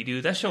infamy,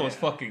 dude. That show was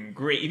fucking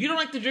great. If you don't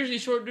like the Jersey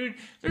Shore, dude,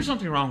 there's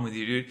something wrong with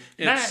you, dude.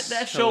 It's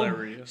that show,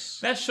 hilarious.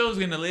 that show's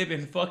gonna live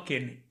in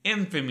fucking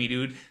infamy,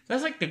 dude.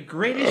 That's like the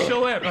greatest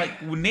show ever.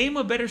 Like, name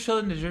a better show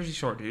than the Jersey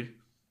Shore, dude.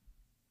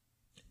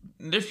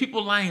 There's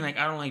people lying like,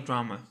 I don't like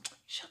drama.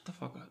 Shut the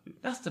fuck up, dude.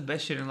 That's the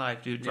best shit in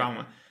life, dude.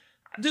 Drama,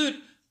 dude.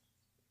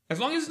 As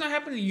long as it's not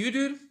happening to you,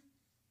 dude.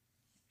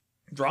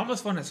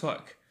 Drama's fun as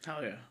fuck.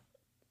 Hell yeah.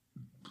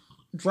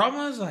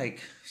 Drama is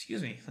like,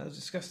 excuse me, that was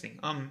disgusting.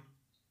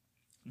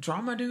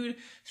 Drama, dude,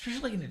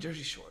 especially like in the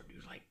Jersey Shore,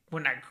 dude. Like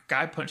when that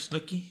guy punched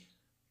Snooki.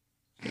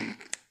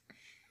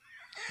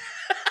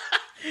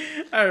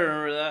 I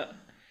remember that.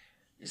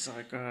 It's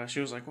like, she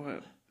was like,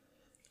 what?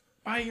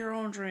 Buy your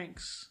own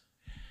drinks.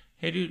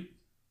 Hey, dude,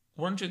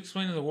 why don't you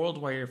explain to the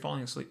world why you're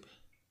falling asleep?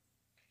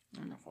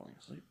 I'm not falling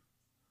asleep.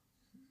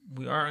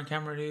 We are on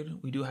camera,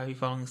 dude. We do have you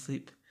falling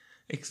asleep.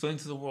 Explain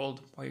to the world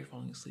why you're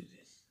falling asleep,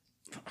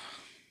 dude.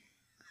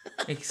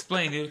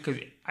 Explain, dude,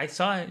 because I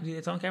saw it, dude.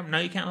 It's on camera. Now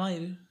you can't lie,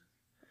 dude.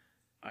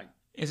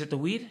 Is it the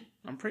weed?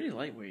 I'm pretty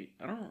lightweight.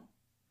 I don't.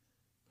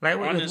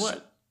 Lightweight with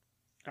what?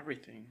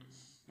 Everything.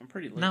 I'm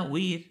pretty lightweight. Not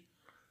weed.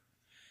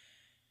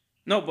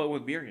 No, but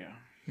with beer, yeah.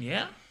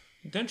 Yeah?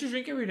 Don't you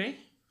drink every day?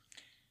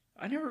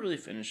 I never really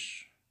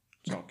finish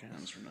salt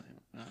cans or nothing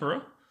like that. For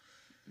real?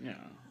 Yeah.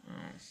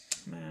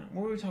 Man,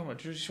 what were we talking about?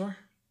 Jersey Shore?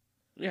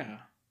 Yeah.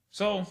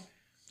 So,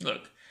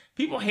 look,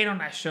 people hate on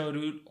that show,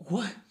 dude.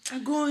 What?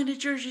 I'm going to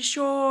Jersey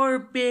Shore,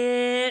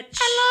 bitch.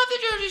 I love the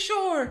Jersey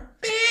Shore,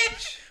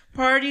 bitch.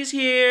 Party's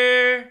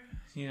here.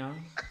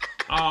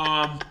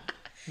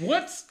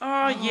 What's?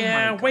 Oh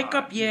yeah, my wake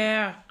God, up,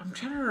 yeah. I'm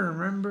trying to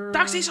remember.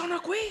 Taxi, son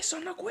of qui.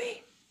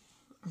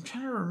 I'm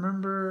trying to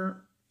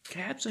remember.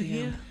 Cabs are Damn.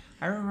 here.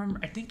 I remember.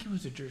 I think it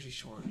was the Jersey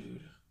Shore,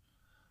 dude.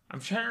 I'm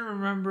trying to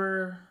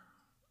remember.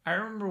 I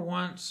remember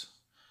once,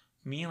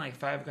 me and like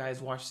 5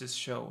 guys watched this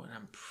show, and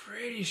I'm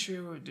pretty sure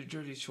it was the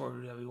Jersey Shore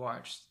that we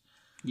watched.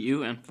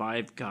 You and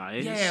 5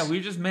 guys? Yeah, we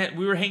just met.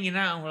 We were hanging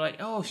out, and we're like,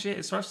 "Oh shit,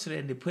 it starts today,"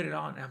 and they put it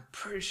on. And I'm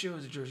pretty sure it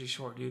was the Jersey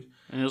Shore, dude.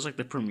 And it was like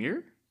the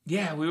premiere?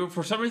 Yeah, we were.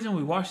 For some reason,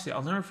 we watched it.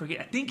 I'll never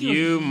forget. I think it was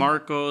You,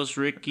 Marcos,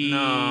 Ricky.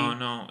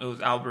 No, it was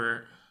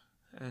Albert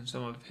and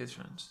some of his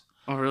friends.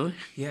 Oh, really?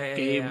 Yeah,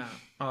 Gabe. yeah.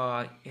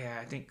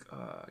 I think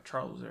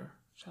Charles was there.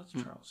 Shout out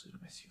to Charles. I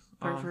miss you.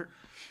 Perfect.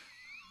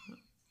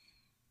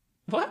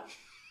 What,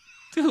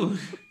 dude?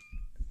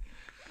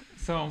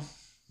 So,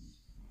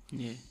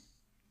 Yeah.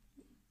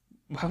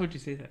 why would you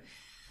say that?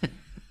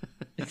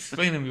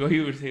 Explain to me why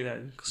you would say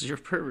that. Because you're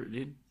a pervert,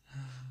 dude.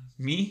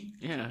 Me?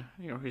 Yeah,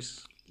 you're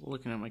always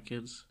looking at my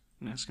kids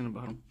and asking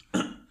about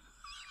them.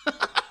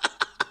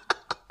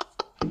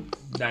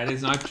 That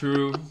is not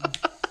true.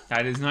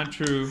 That is not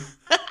true.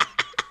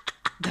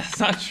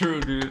 That's not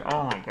true, dude.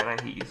 Oh my god,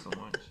 I hate you so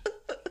much.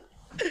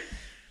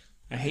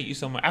 I hate you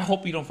so much. I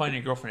hope you don't find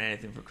your girlfriend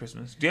anything for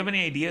Christmas. Do you have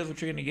any ideas what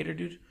you're gonna get her,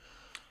 dude?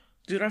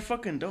 Dude, I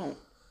fucking don't.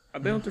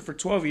 I've been with her for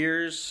 12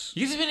 years.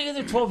 You guys have been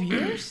together 12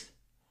 years?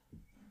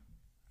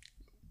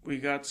 We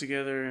got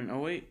together in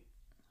 08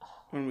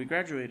 when we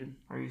graduated.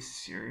 Are you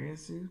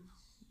serious, dude?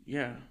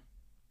 Yeah.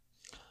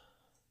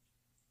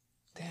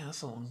 Damn,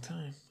 that's a long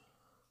time.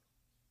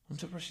 I'm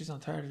surprised she's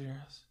not tired of your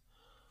ass.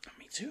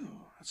 Me too.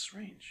 That's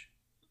strange.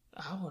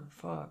 I wouldn't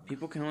fuck.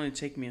 People can only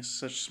take me in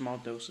such small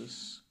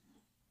doses.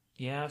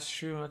 Yeah, that's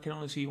true. I can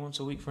only see you once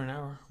a week for an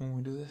hour when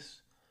we do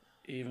this.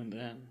 Even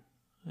then.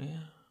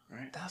 Yeah.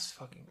 Right? That's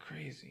fucking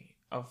crazy.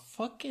 A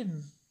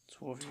fucking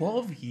 12 years.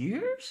 12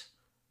 years?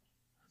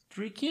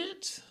 3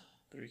 kids?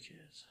 3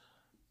 kids.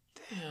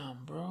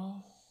 Damn,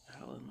 bro.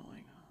 Hell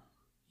annoying, huh?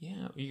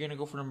 Yeah. You gonna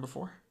go for number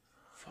 4?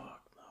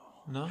 Fuck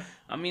no. No?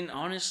 I mean,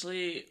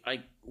 honestly,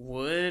 I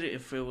would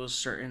if it was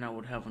certain I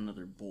would have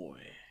another boy.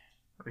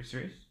 Are you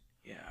serious?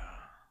 Yeah.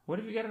 What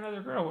if you got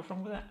another girl? What's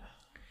wrong with that?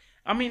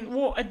 I mean,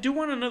 well, I do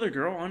want another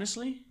girl,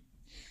 honestly.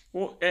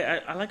 Well,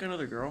 I like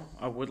another girl.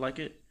 I would like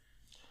it.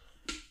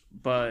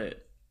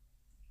 But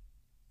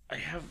I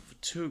have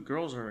 2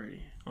 girls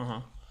already.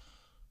 Uh-huh.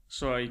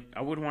 So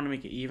I would want to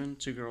make it even.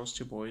 2 girls,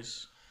 2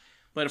 boys.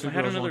 But if 2 I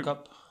had girls, another... 1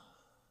 cup?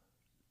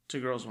 2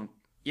 girls, 1...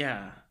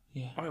 Yeah.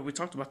 Yeah. Oh, yeah, we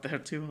talked about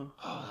that too.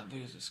 Oh, that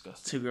dude is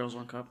disgusting. 2 girls,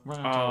 1 cup. We're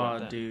not talking about Oh,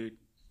 that. dude.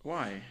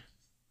 Why?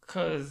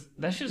 Cause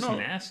that's just No.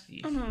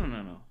 nasty.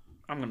 No.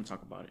 I'm going to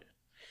talk about it.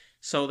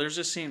 So there's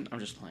this scene... I'm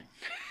just playing.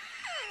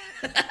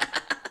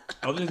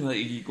 I was just gonna let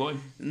you keep going.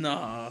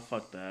 No,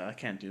 fuck that. I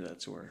can't do that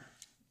to our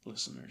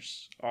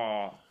listeners.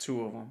 Oh,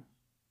 2 of them.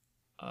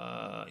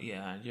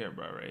 Yeah, you're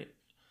about right.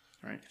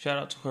 Right. Shout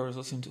out to whoever's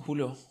listening to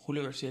Julio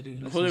Garcia, dude.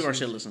 Julio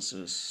Garcia listens to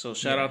this. So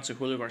shout Yeah. out to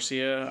Julio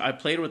Garcia. I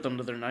played with them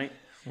the other night.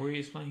 Where are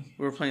you playing?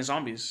 We were playing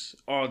zombies.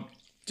 Oh,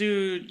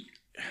 dude.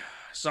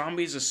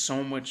 Zombies is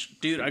so much.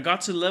 Dude, I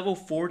got to level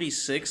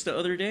 46 the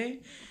other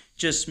day.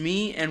 Just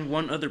me and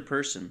 1 other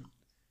person.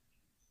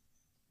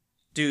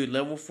 Dude,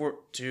 level 4.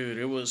 Dude,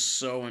 it was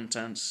so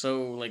intense.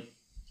 So, like,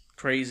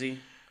 crazy.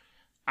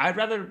 I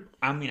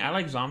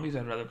like zombies.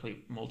 I'd rather play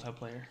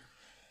multiplayer.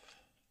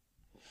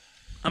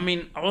 I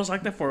mean, I was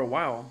like that for a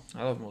while.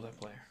 I love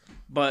multiplayer.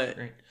 But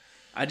Great.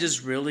 I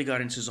just really got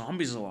into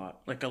zombies a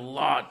lot. Like, a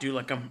lot, dude.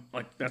 Like,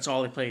 that's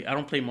all I play. I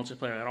don't play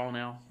multiplayer at all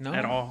now. No?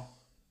 At all.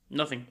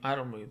 Nothing. I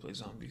don't really play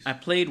zombies. I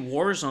played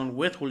Warzone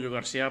with Julio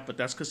Garcia, but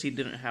that's because he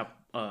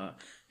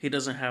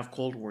doesn't have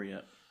Cold War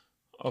yet.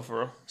 Oh, for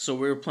real? So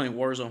we were playing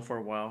Warzone for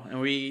a while,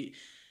 and we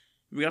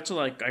got to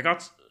I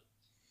got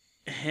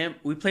him.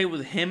 We played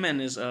with him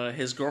and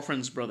his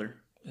girlfriend's brother,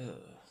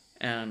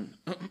 and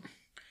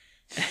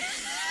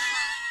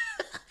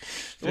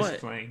Just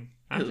playing.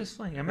 I'm just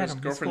playing. I met his him.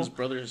 He's girlfriend's cool.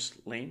 brother's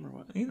lame or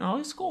what? You know,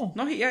 he's cool.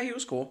 No, he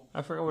was cool.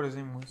 I forgot what his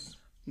name was.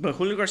 But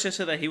Julio Garcia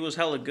said that he was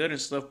hella good and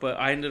stuff, but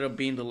I ended up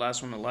being the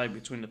last one alive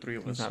between the 3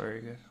 of He's us. not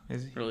very good,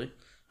 is he? Really?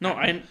 No,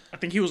 I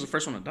think he was the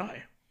first one to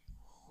die.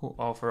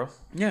 Oh, for real?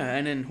 Yeah,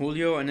 and then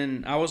Julio, and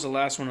then I was the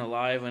last one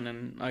alive, and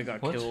then I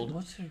got killed.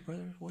 What's her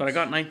brother? But I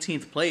got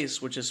 19th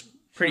place, which is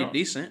pretty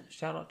decent.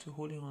 Shout out to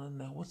Julio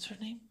and what's her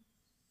name?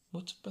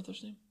 What's her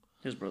brother's name?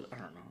 His brother, I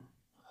don't know.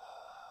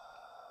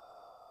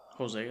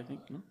 Jose, I think,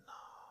 no?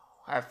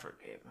 I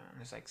forget, man.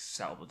 It's like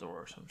Salvador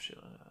or some shit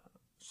like that.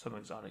 Some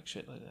exotic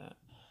shit like that.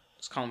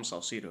 Let's call him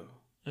Salcido.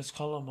 Let's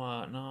call him,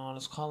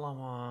 let's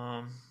call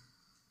him,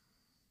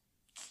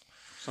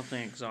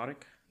 Something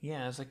exotic?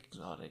 yeah, it's like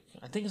exotic.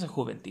 I think it's like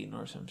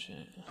Juventino or some shit.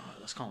 Oh,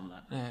 let's call him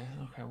that. Yeah,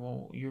 okay,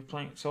 well, you're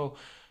playing, so.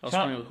 I was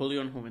playing with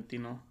Julio and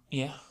Juventino.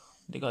 Yeah,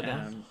 they got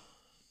down. And,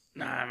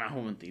 nah, not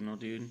Juventino,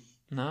 dude.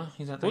 No,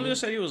 he's not that Julio good.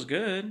 said he was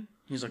good.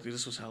 He's like, dude,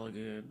 this was hella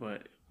good,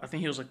 but I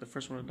think he was like the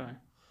first one to die.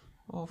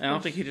 Well, of And I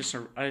don't course.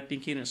 think I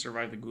think he didn't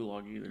survive the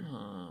gulag either. Oh,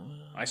 well,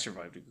 I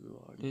survived the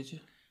gulag. did you?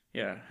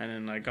 Yeah, and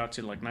then I got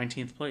to like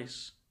 19th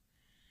place.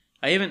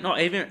 I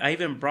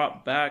even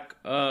brought back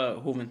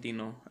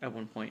Juventino at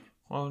one point.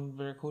 Why wouldn't you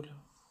bring back Julio?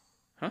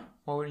 Huh?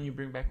 Why wouldn't you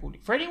bring back Julio?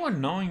 For anyone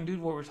knowing,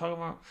 dude, what we're talking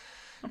about,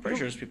 I'm pretty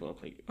sure there's people that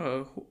play.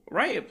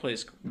 Riot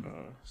plays,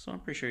 so I'm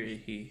pretty sure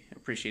he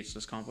appreciates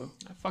this combo.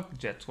 fuck the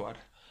Jet Squad.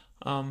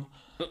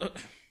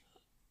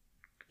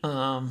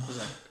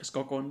 Is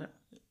Coco in that?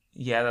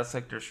 Yeah, that's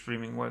like their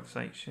streaming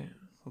website shit.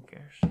 Who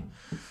cares?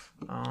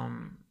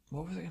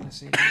 What was I gonna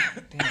say?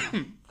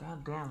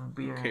 God damn,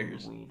 beer and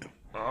cares? weed.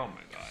 Oh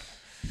my god.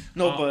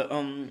 No, but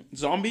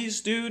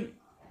zombies, dude.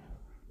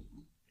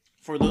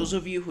 For those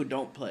of you who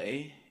don't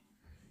play,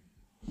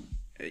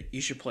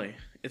 you should play.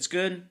 It's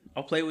good.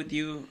 I'll play with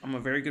you. I'm a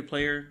very good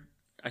player.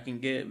 I can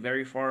get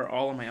very far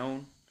all on my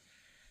own.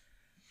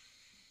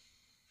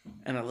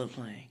 And I love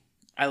playing.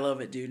 I love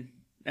it, dude.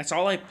 That's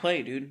all I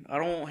play, dude. I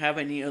don't have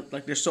any,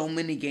 like, there's so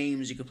many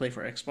games you could play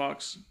for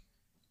Xbox.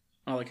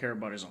 All I care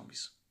about is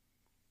zombies.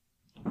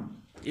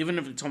 Even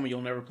if you told me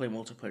you'll never play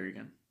multiplayer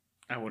again,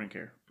 I wouldn't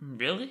care.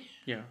 Really?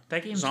 Yeah.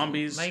 That game's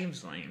Zombies. That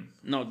game's lame.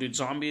 No, dude,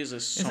 zombies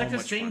is so It's like the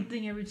much same fun.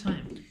 thing every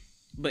time.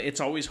 But it's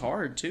always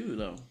hard too,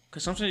 though,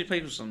 because sometimes you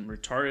play with some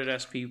retarded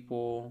ass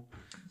people,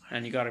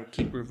 and you gotta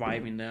keep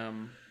reviving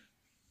them.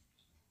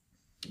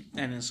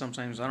 And then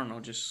sometimes I don't know,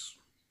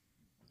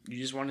 you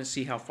just want to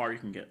see how far you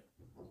can get.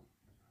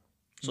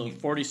 So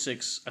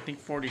 46, I think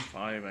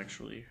 45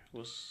 actually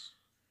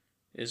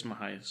is my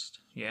highest.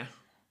 Yeah.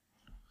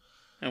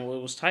 And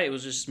what was tight, it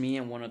was just me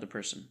and one other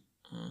person.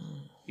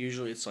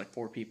 Usually it's like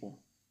 4 people,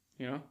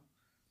 you know?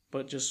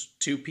 But just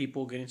 2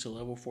 people getting to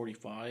level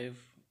 45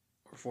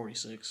 or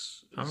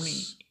 46 How many?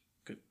 is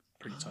good,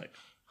 pretty tight.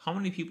 How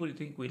many people do you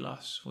think we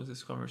lost with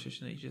this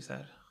conversation that you just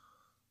had?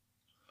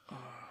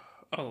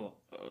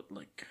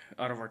 Like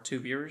out of our 2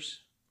 viewers,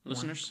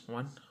 listeners?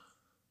 One.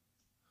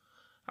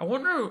 I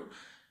wonder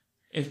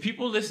if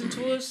people listen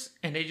to us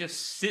and they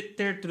just sit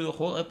there through the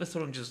whole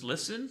episode and just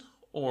listen,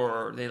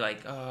 or they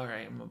like, oh, all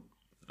right,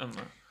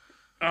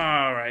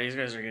 All right, these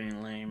guys are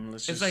getting lame.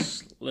 Let's It's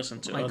just listen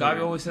to like other...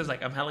 Gabi always says,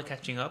 like, I'm hella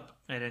catching up,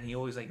 and then he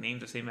always like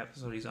names the same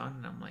episode he's on,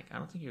 and I'm like, I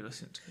don't think you're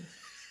listening to it.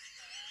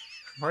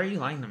 Why are you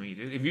lying to me,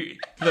 dude? If you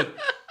look,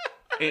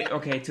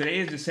 okay, today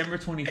is December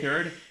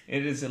 23rd.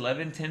 It is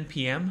 11:10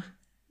 p.m.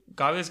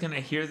 Gabi's gonna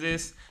hear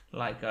this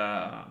like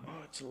Oh,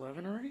 it's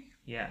 11 already?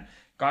 yeah.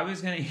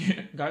 Gabi's gonna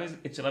hear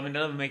it's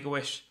 11:11. Make a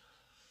wish.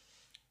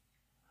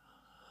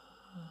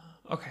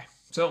 Okay,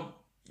 so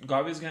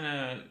Gabi's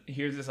gonna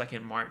hear this like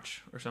in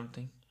March or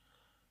something.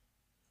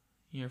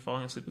 You're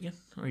falling asleep again,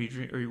 or are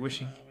you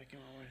wishing? Making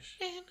my wish.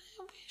 And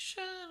I wish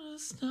on a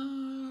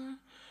star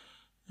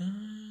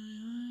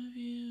of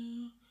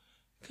you,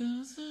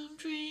 'cause I'm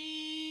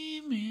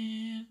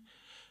dreaming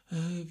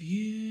of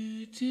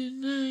you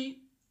tonight.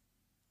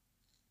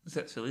 Is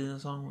that Selena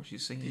song where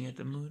she's singing at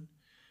the moon?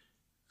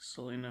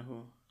 Selena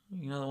who?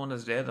 You know the one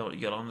that's dead, that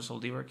Yolanda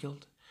Saldívar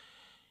killed?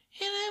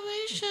 And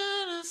I wish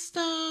on a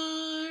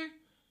star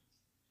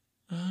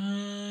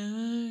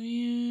of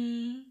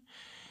you,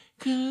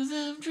 'cause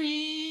I'm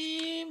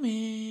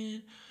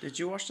dreaming Did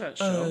you watch that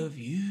show? of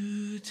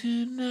you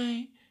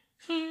tonight.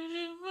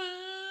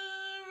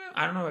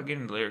 I don't know about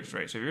getting the lyrics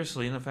right. So if you're a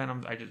Selena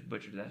fan, I just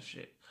butchered that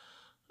shit.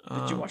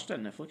 Did you watch that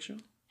Netflix show?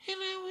 And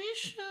I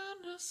wish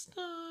on a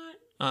star.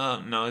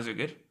 No, is it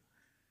good?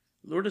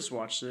 Lourdes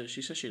watched it.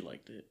 She said she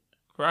liked it.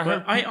 I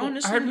heard I people,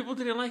 honestly- I heard people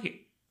didn't like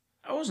it.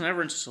 I was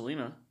never into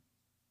Selena.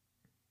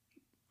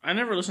 I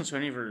never listened to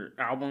any of her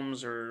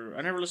albums, or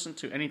I never listened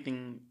to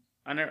anything.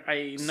 I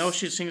know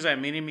she sings that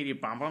Meaty Meaty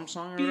Bam Bam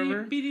song or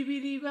whatever.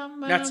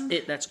 That's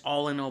it. That's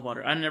all I know about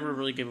her. I never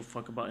really gave a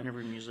fuck about any of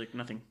her music.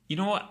 Nothing. You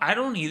know what? I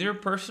don't either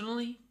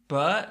personally,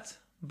 but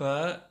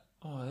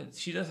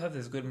she does have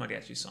this good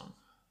mariachi song.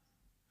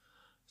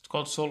 It's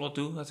called Solo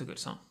Tu. That's a good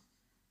song.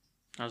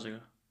 How's it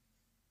go?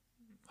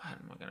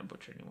 I'm not gonna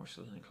butcher any more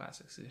Selena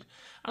classics, dude.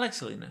 I like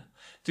Selena,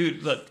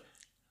 dude. Look,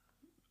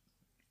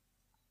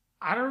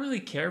 I don't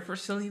really care for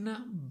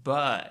Selena,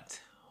 but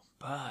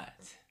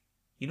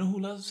you know who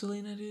loves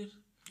Selena, dude?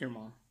 Your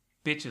mom.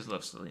 Bitches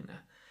love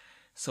Selena.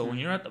 So when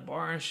you're at the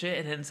bar and shit,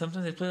 and then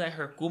sometimes they play like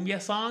her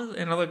cumbia songs,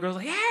 and other girls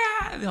like,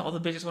 yeah, and all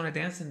the bitches want to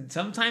dance, and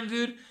sometimes,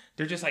 dude,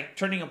 they're just like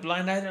turning a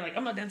blind eye. They're like,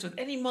 I'm not dancing with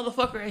any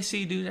motherfucker I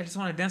see, dude. I just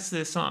want to dance to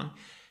this song.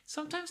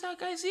 Sometimes that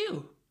guy's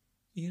you,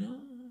 you know.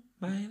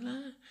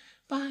 Baila,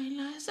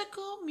 baila esa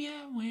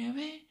cumbia,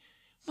 mueve,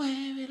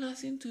 mueve la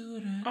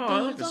cintura. Oh,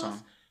 I like the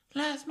song.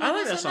 Las I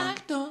like that manos song. en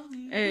alto.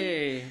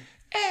 Hey.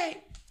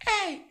 Hey,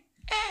 hey,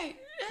 hey,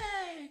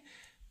 hey.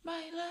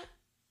 Baila,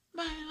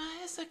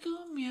 baila esa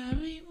cumbia,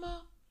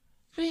 ritmo,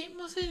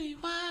 ritmo sin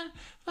igual,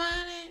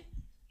 vale.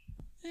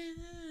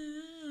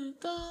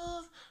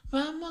 Todos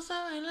vamos a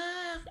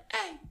bailar.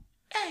 Hey,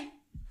 hey,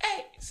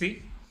 hey.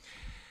 See?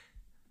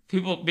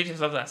 Bitches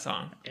love that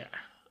song. Yeah.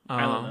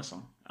 I love that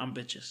song. I'm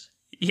bitches.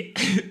 Yeah,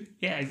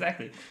 yeah,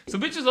 exactly. So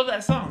bitches love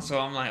that song. So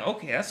I'm like,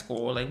 okay, that's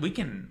cool. Like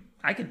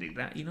I can dig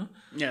that, you know?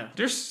 Yeah.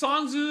 There's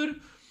songs,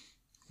 dude,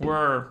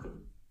 where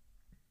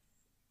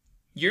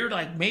you're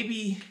like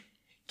maybe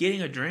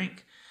getting a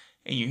drink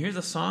and you hear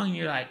the song and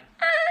you're like,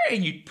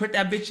 and you put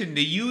that bitch in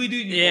the Yui,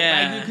 dude.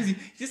 Yeah. Because you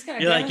just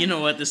gotta You're dance. like, you know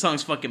what? This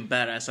song's fucking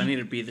badass. I need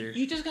to be there.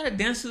 You just gotta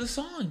dance to the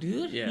song,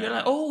 dude. Yeah. You're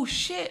like, oh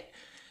shit.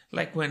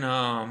 Like when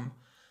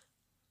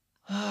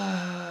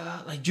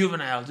like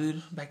Juvenile,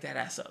 dude, back that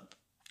ass up.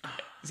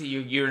 See,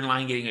 you're in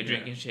line getting a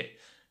drink and shit.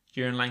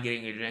 You're in line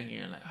getting a drink and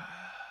you're like,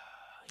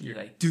 you're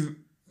like, do,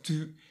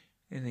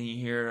 and then you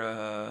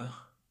hear,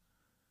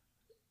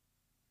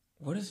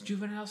 what does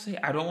Juvenile say?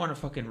 I don't want to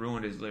fucking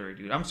ruin his lyric,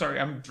 dude. I'm sorry,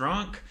 I'm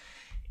drunk,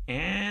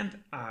 and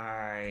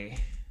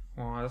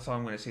well, that's all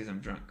I'm gonna say is I'm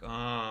drunk.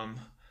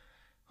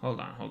 Hold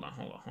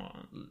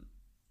on.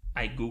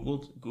 I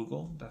googled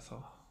Google. That's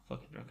how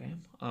fucking drunk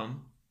I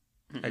am.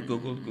 I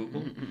googled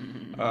Google.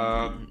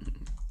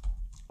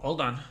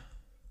 Hold on.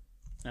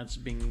 That's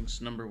Bing's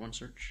 #1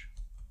 search.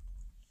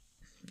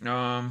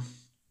 What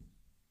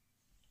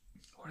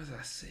does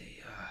that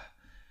say?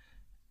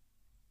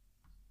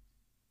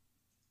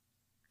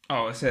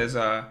 It says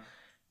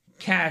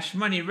Cash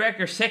Money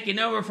Records taking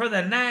over for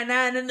the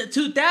 99 and the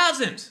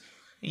 2000s.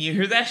 And you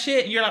hear that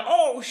shit and you're like,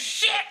 oh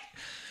shit.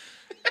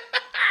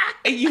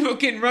 And you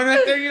fucking run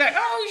out there, you're like,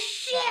 oh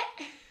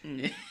shit.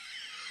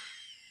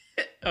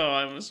 Oh,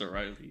 I miss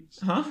O'Reilly's.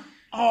 Huh?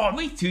 Oh,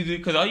 me too, dude.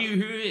 Because all you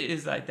hear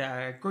is like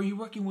that. Girl, you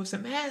working with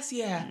some ass,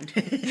 yeah.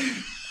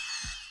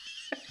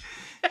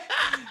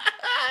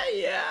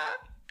 Yeah.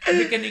 I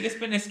think a nigga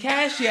spend his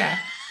cash, yeah.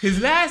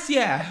 His last,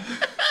 yeah.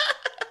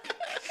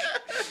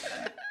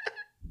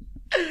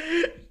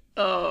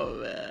 Oh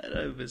man,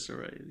 I miss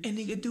O'Reilly's. And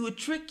nigga do a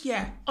trick,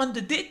 yeah. On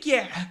the dick,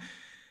 yeah.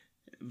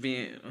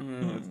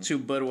 Being 2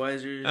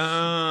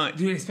 Budweisers,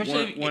 Dude,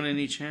 especially one in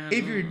each hand.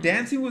 if you're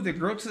dancing with a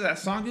girl to that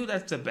song, dude,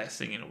 that's the best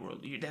thing in the world.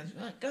 You're dancing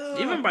like,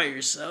 oh, Even by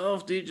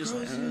yourself, dude, just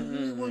girls,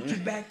 won't you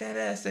back that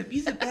ass up?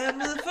 You's a bad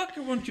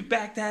motherfucker. Won't you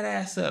back that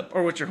ass up?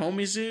 or with your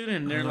homies, dude,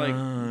 and they're like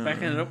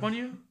backing it up on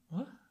you.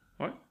 What?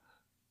 What?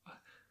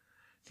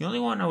 The only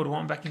one I would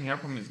want backing up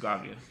from is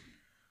Gavia.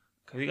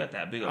 Because he got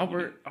that big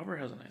Albert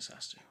has a nice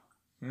ass too.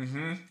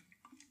 Mm-hmm.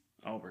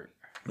 Albert.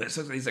 But it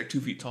sucks that he's like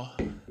 2 feet tall.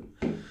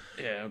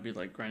 Yeah, it would be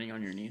like grinding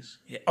on your knees,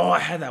 Yeah. Oh, I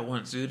had that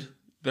once, dude.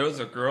 There was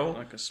a girl.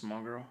 like a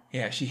small girl.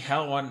 Yeah, she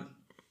held one.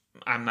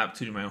 I'm not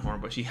tooting my own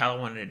horn, but she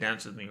held one to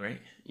dance with me, right?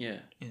 Yeah.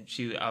 And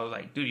I was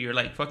like, dude, you're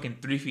like fucking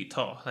 3 feet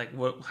tall. Like,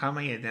 what? How am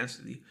I gonna dance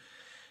with you?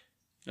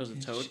 It was a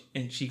toad.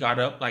 And she got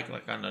up like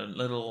on a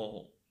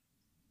little.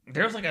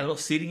 There was like a little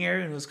seating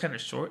area, and it was kind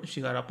of short. And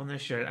she got up on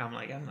this shirt. I'm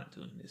like, I'm not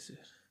doing this, dude.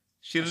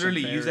 She That's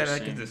literally used that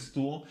like as embarrassing. a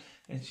stool,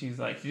 and she's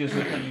like, she just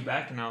looked at me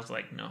back, and I was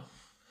like, no.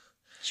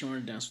 She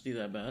wanted to dance with you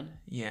that bad?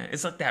 Yeah,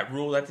 it's like that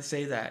rule that they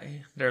say that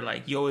they're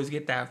like, you always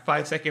get that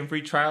 5-second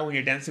free trial when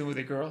you're dancing with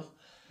a girl.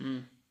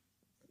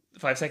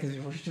 5 seconds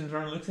before she turns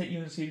around and looks at you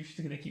and see if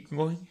she's gonna keep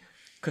going.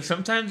 Because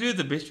sometimes, dude,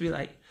 the bitch be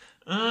like,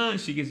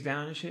 she gets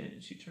down and shit,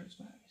 and she turns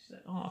back. She's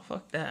like, oh,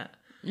 fuck that.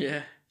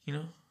 Yeah. You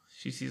know?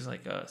 She sees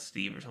like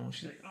Steve or someone.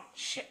 She's like, oh,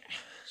 shit.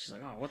 She's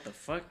like, oh, what the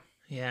fuck?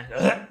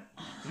 Yeah.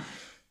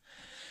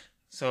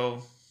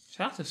 So,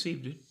 shout out to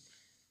Steve, dude.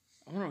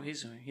 I wonder what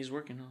he's doing. He's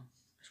working, huh?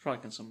 He's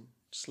probably in some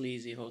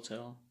sleazy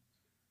hotel.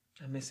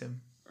 I miss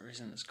him. Or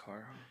he's in his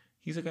car, huh?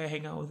 He's the guy I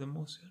hang out with the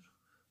most, dude.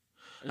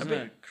 Isn't bet-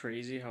 that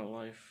crazy how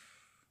life...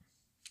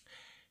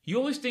 You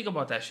always think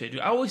about that shit,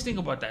 dude. I always think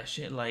about that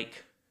shit.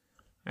 Like,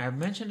 I've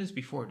mentioned this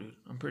before, dude.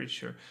 I'm pretty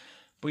sure.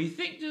 But you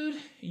think, dude,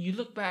 you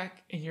look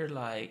back and you're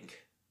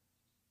like,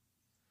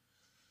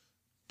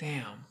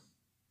 damn.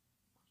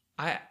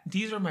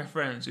 These are my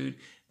friends, dude.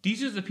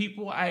 These are the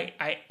people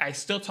I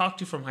still talk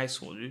to from high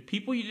school, dude.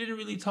 People you didn't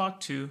really talk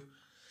to.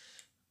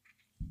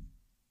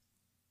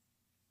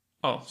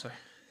 Oh, sorry.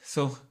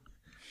 So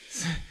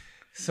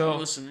I'm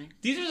listening.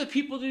 these are the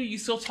people, dude, you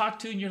still talk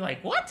to, and you're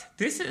like, what?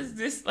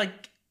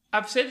 Like,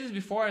 I've said this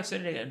before, I've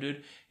said it again,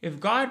 dude. If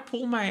God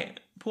pull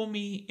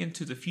me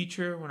into the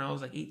future when I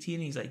was like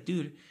 18, he's like,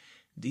 dude,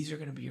 these are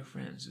gonna be your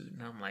friends, dude.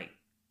 And I'm like,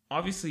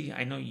 obviously,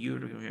 I know you're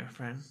gonna be my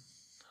friend.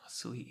 Oh,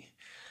 sweet.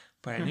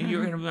 But I knew you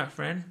were gonna be my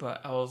friend,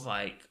 but I was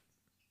like,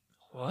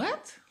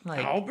 what?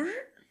 Like,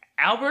 Albert?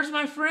 Albert's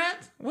my friend?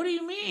 What do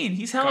you mean?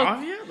 He's hella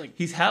Gavia? Like,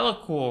 He's hella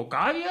cool.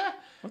 Gavia?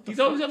 the He's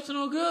fuck? always up to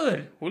no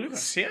good. Julio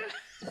Garcia?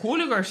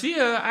 Julio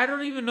Garcia, I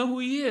don't even know who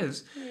he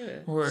is. Yeah.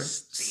 Or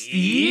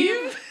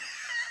Steve?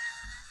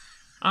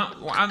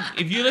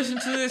 If you listen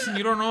to this and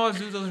you don't know us,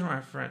 dude, those are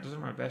my friends. Those are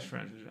my best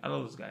friends. Dude. I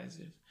love those guys,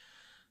 dude.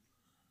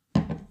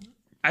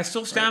 I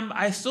still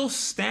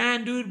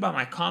stand, dude, by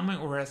my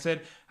comment where I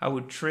said I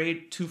would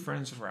trade 2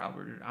 friends for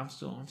Albert. Dude. I'm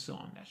still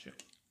on that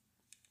shit.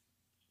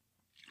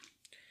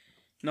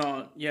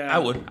 No, yeah. I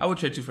would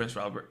trade 2 friends for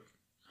Albert.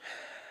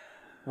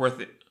 Worth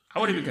it. I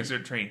would even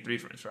consider trading 3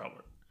 friends for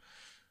Albert.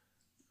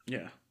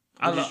 Yeah.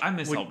 I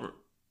miss Albert.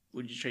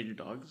 Would you trade your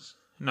dogs?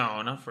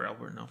 No, not for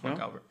Albert. No, fuck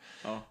No? Albert.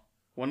 Oh.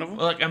 One of them?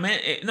 Well, like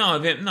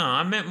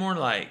I meant more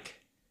like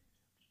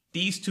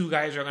these 2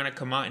 guys are gonna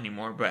come out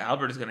anymore, but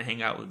Albert is gonna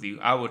hang out with you.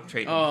 I would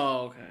trade him.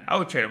 Oh, okay. I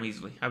would trade him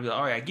easily. I'd be like,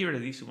 all right, get rid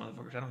of these 2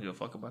 motherfuckers. I don't give a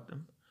fuck about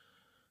them.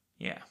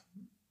 Yeah,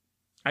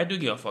 I do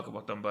give a fuck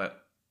about them,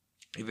 but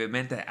if it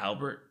meant that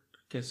Albert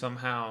can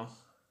somehow,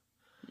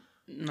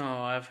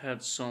 No, I've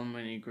had so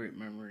many great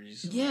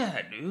memories.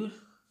 yeah, dude.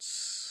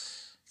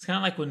 It's kind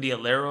of like when the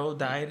Alero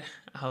died.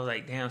 I was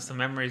like, damn, some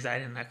memories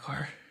died in that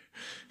car.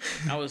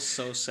 I was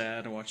so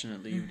sad watching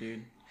it leave,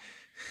 dude.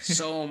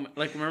 So,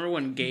 like, remember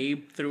when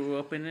Gabe threw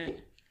up in it?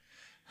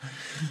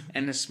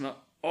 And it smelled...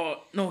 Oh,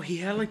 no, he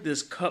had, like,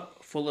 this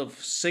cup full of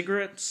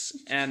cigarettes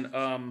and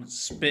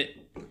spit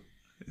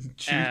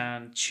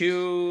and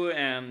chew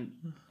and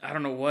I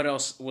don't know what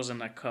else was in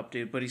that cup,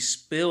 dude. But he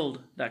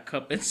spilled that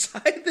cup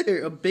inside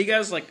there. A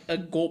big-ass, like, a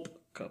gulp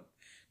cup.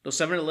 Those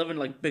 7-Eleven,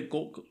 like, big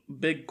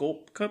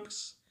gulp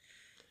cups.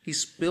 He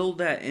spilled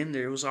that in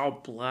there. It was all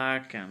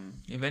black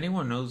and... If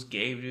anyone knows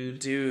Gabe,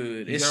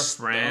 Dude, he's it our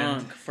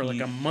friend. stunk for like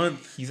a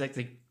month. He's like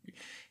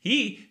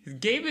Gabe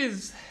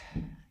is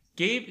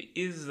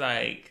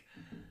like,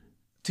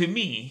 to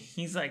me,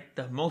 he's like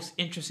the most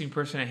interesting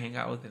person I hang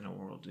out with in the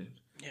world, dude.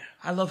 Yeah.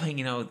 I love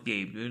hanging out with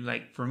Gabe, dude.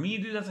 Like, for me,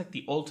 dude, that's like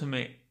the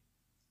ultimate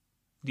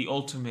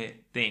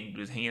thing,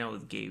 dude, is hanging out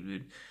with Gabe,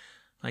 dude.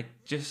 Like,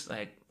 just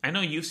like, I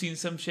know you've seen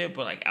some shit,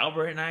 but like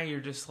Albert and I, you're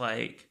just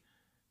like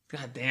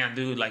God damn,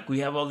 dude. Like, we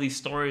have all these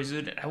stories,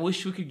 dude. I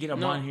wish we could get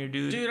them on here,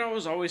 dude. Dude, I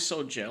was always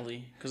so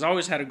jelly. Because I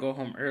always had to go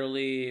home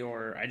early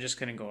or I just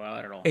couldn't go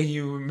out at all. And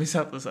you miss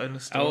out on the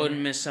story. I would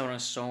miss out on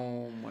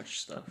so much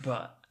stuff.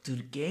 But,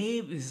 dude,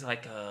 Gabe is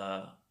like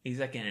he's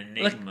like an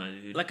enigma,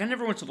 dude. Like, I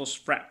never went to those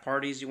frat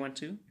parties you went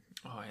to.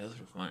 Oh, yeah, those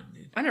were fun,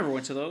 dude. I never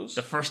went to those.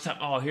 The first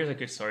time, here's a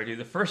good story, dude.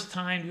 The first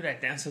time, dude, I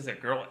danced with a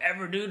girl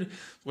ever, dude,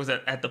 was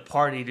at the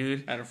party,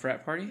 dude. At a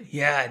frat party?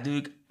 Yeah,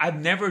 dude.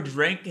 I've never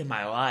drank in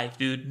my life,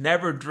 dude.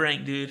 Never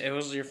drank, dude. It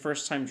was your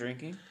first time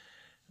drinking?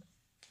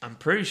 I'm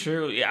pretty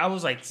sure. Yeah, I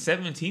was like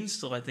 17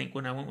 still, I think,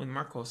 when I went with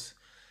Marcos.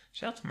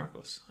 Shout out to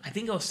Marcos. I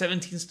think I was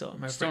 17 still.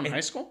 Still in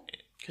high school?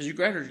 Because you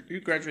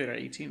graduated at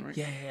 18, right?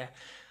 Yeah.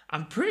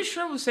 I'm pretty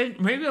sure I was saying,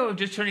 maybe I was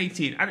just turned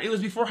 18. It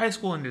was before high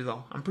school ended,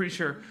 though. I'm pretty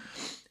sure.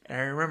 And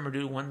I remember,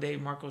 dude, one day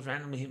Marcos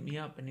randomly hit me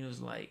up and he was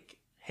like,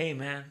 hey,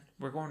 man,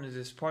 we're going to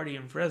this party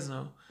in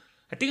Fresno.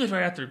 I think it was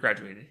right after we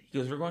graduated. He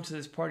goes, we're going to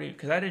this party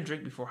because I didn't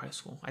drink before high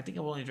school. I think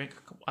I've only drank a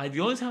couple. The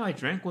only time I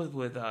drank was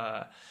with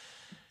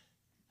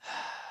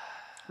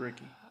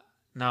Ricky.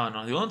 No.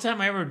 The only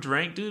time I ever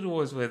drank, dude,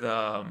 was with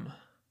I'm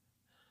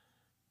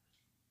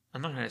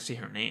not gonna say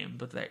her name,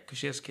 but that because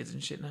she has kids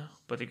and shit now.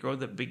 But the girl with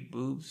the big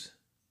boobs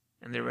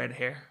and the red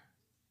hair.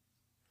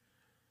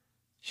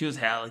 She was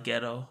hella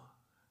ghetto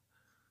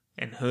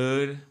and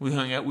hood. We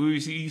hung out. We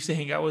used to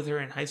hang out with her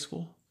in high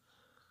school,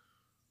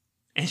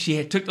 and she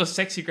had took those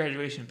sexy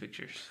graduation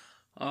pictures.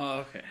 Oh,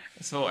 okay.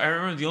 So I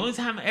remember the only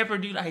time ever,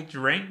 dude, I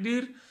drank,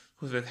 dude,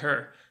 was with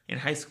her in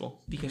high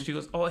school because she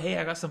goes, "Oh, hey,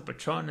 I got some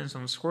Patron and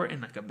some Squirt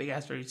and like a big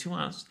ass 32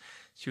 ounce."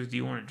 She was, "Do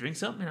you want to drink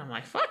something?" And I'm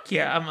like, "Fuck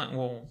yeah!" I'm like,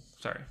 "Well,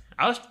 sorry."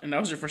 And that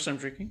was your first time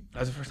drinking?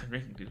 That was the first time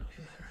drinking, dude.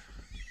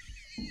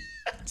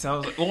 So I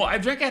was like, well, I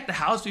drank at the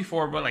house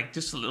before, but like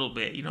just a little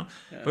bit, you know.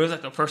 Yeah. But it was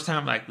like the first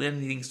time like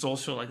anything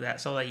social like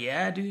that. So like,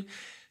 yeah, dude.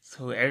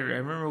 So I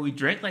remember we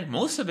drank like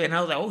most of it, and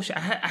I was like, oh shit, I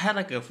had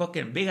like a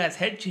fucking big ass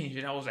head change,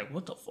 and I was like,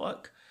 what the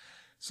fuck?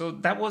 So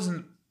that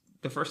wasn't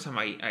the first time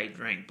I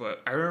drank,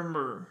 but I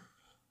remember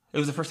it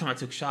was the first time I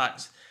took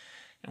shots,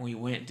 and we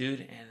went, dude.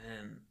 And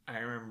then I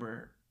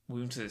remember we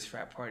went to this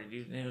frat party,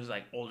 dude, and it was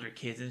like older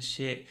kids and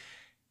shit.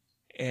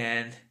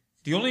 And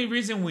the only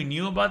reason we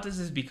knew about this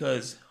is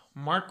because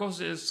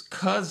Marcos's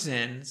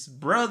cousin's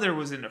brother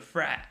was in a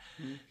frat.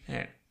 Mm-hmm.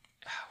 And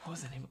what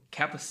was the name?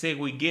 Kappa Sig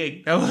We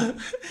Gig. That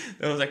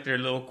was like their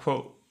little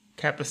quote.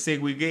 Kappa Sig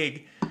We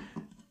Gig.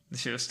 The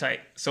shit was tight.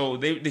 So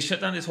they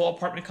shut down this whole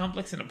apartment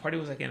complex, and the party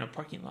was like in a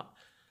parking lot.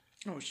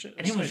 Oh shit!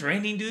 And it was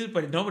raining, dude,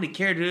 but nobody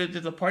cared, dude.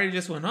 The party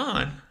just went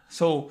on.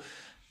 So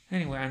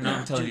anyway, I know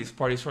I'm telling these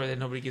party stories that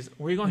nobody gets.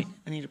 Where are you going?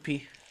 I need to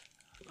pee.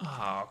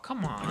 Oh,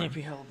 come on. I need to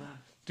pee hell bad.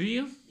 Do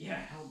you? Yeah,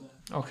 hell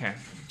bad. Okay,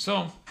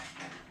 so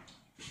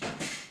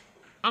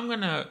I'm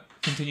gonna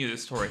continue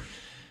this story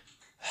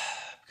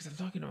because I'm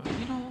talking about,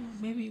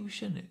 maybe we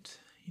shouldn't,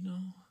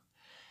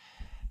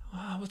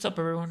 what's up,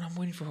 everyone? I'm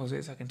waiting for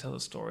Jose so I can tell the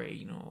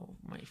story,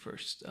 my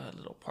first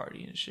little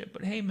party and shit.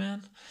 But hey,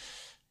 man,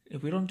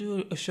 if we don't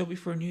do a show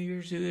before New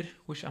Year's, dude,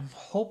 which I'm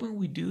hoping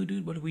we do,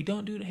 dude, but if we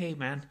don't, dude, hey,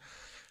 man,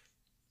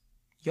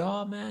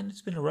 y'all, man,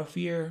 it's been a rough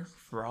year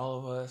for all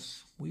of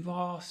us. We've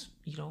all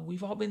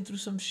been through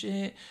some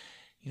shit.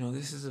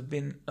 This has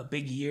been a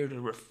big year to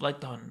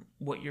reflect on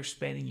what you're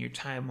spending your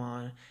time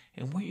on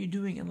and what you're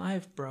doing in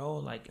life, bro.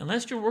 Like,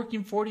 unless you're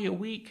working 40 a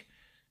week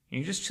and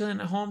you're just chilling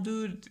at home,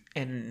 dude,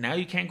 and now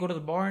you can't go to the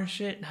bar and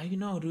shit, now you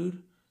know,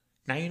 dude.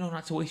 Now you know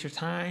not to waste your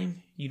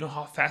time. You know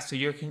how fast a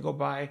year can go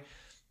by.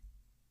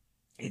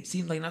 It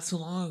seemed like not so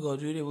long ago,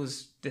 dude. It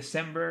was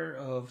December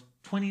of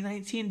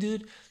 2019,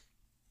 dude.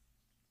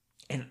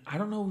 And I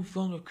don't know if we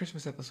filmed a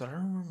Christmas episode. I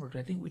don't remember.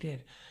 I think we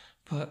did.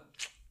 But,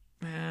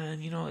 man,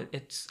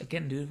 it's,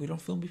 again, dude, we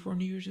don't film before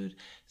New Year's, dude.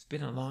 It's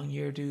been a long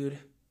year, dude.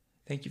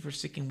 Thank you for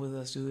sticking with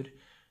us, dude.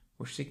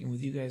 We're sticking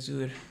with you guys,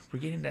 dude. We're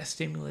getting that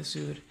stimulus,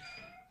 dude.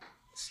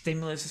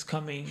 Stimulus is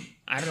coming.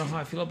 I don't know how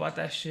I feel about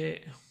that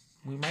shit.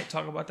 We might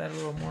talk about that a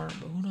little more,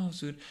 but who knows,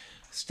 dude.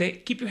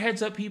 Keep your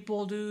heads up,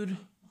 people, dude.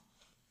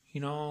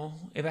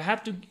 If I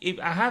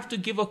have to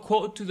give a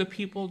quote to the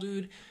people,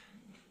 dude,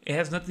 it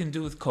has nothing to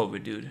do with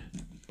COVID, dude.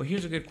 But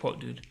here's a good quote,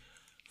 dude.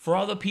 For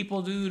all the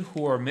people, dude,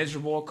 who are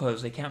miserable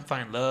because they can't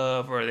find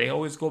love or they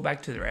always go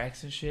back to their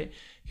ex and shit,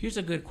 here's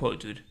a good quote,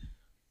 dude.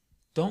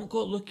 Don't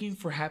go looking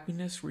for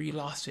happiness where you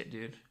lost it,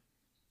 dude.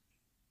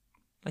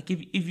 Like,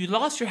 if you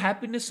lost your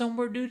happiness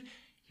somewhere, dude,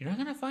 you're not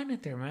going to find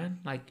it there, man.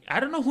 Like, I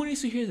don't know who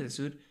needs to hear this,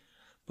 dude.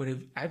 But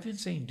I've been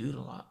saying dude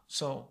a lot.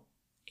 So,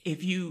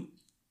 if you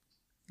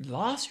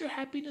lost your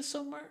happiness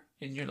somewhere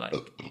and you're like,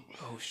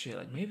 oh shit,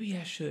 like maybe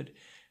I should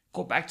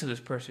go back to this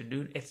person,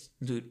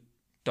 dude.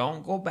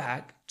 Don't go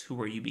back to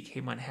where you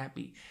became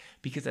unhappy,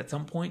 because at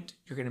some point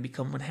you're going to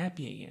become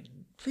unhappy again.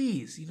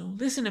 Please,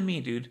 listen to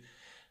me, dude.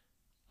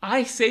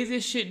 I say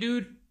this shit,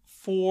 dude,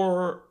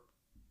 to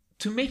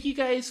make you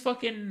guys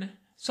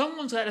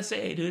someone's got to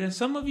say it, dude. And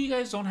some of you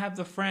guys don't have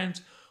the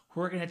friends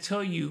who are going to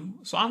tell you.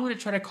 So I'm going to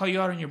try to call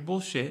you out on your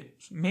bullshit.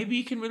 Maybe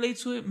you can relate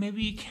to it.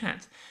 Maybe you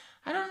can't.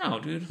 I don't know,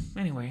 dude.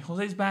 Anyway,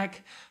 Jose's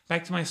back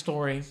to my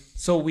story.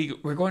 So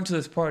we're going to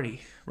this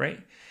party, right?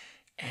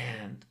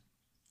 And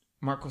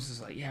Marcos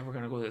is like, yeah, we're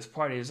gonna go to this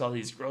party. There's all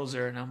these girls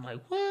there, and I'm like,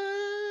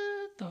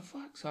 what the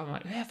fuck? So I'm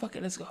like, yeah, fuck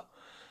it, let's go.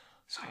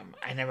 So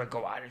I never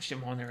go out and shit.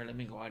 Mom never let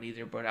me go out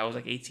either. But I was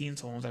like 18,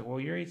 so I was like, well,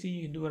 you're 18,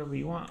 you can do whatever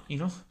you want, you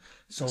know.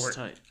 So That's we're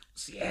tight.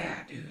 so,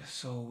 yeah, dude.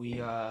 So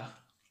we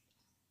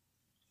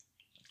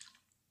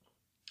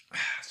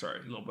sorry,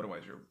 a little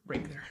Budweiser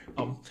break there.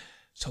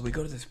 So we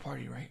go to this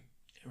party, right?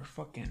 And we're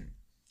fucking.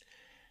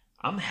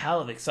 I'm hell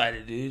of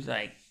excited, dude.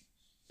 Like,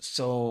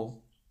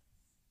 so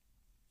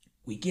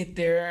we get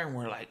there and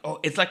we're like, oh,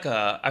 it's like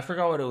I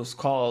forgot what it was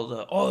called.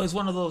 It's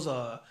one of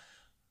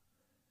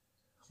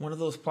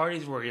those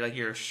parties where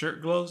your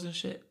shirt glows and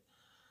shit.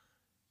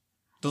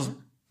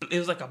 It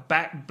was like a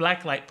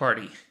black light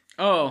party.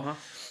 Oh, huh.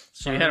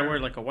 So you had to wear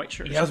like a white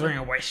shirt. Yeah, I was wearing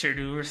a white shirt,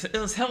 dude. It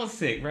was hella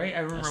sick, right? I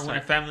remember when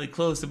a family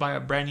closed to buy a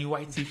brand new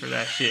white tee for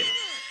that shit.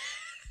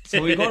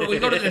 So we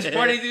go to this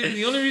party, dude. And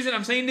the only reason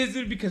I'm saying this,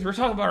 dude, because we're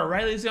talking about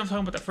O'Reilly's. I'm talking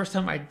about the first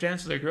time I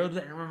danced with a girl.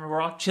 I remember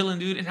we're all chilling,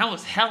 dude, and I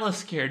was hella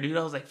scared, dude.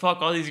 I was like,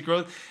 "Fuck all these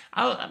girls."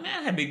 I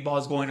had big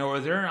balls going over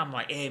there. I'm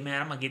like, "Hey,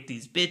 man, I'm gonna get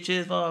these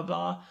bitches, blah blah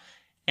blah."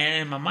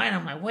 And in my mind,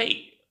 I'm like,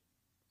 "Wait,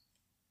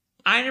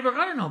 I ain't never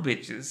got no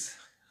bitches."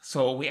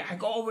 So I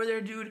go over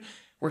there, dude.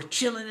 We're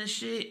chilling and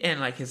shit, and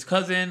like his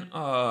cousin,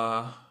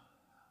 I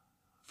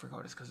forgot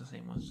what his cousin's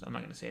name was. I'm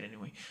not gonna say it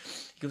anyway.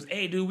 He goes,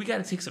 "Hey, dude, we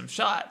gotta take some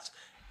shots."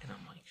 And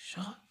I'm like,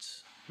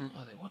 shots? I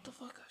was like, what the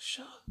fuck, a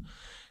shot?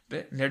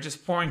 And they're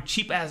just pouring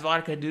cheap ass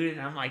vodka, dude.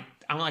 And I'm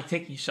like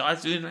taking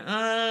shots, dude.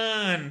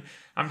 And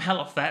I'm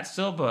hella fat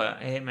still, but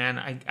hey,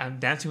 man, I'm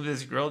dancing with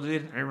this girl,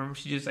 dude. And I remember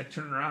she just like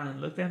turned around and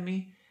looked at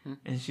me,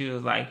 and she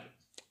was like,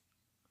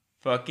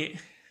 "Fuck it,"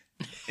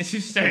 and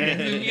she started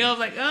dancing with me. I was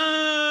like,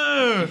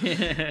 oh.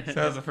 So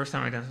that was the first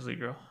time I danced with a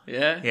girl.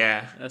 Yeah?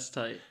 Yeah. That's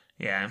tight.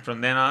 Yeah, and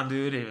from then on,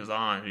 dude, it was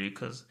on, dude.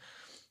 Because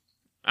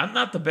I'm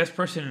not the best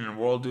person in the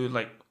world, dude.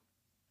 Like.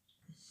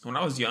 When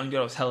I was young, dude,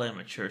 I was hella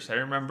immature. So I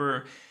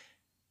remember,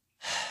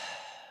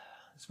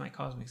 this might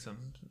cause me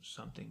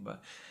something,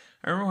 but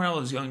I remember when I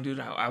was young, dude,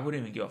 I wouldn't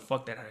even give a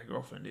fuck that I had a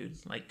girlfriend, dude.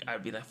 Like,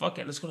 I'd be like, fuck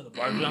it, let's go to the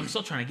bar, dude. I'm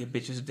still trying to get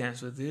bitches to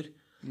dance with, dude.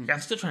 I'm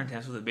still trying to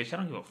dance with a bitch. I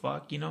don't give a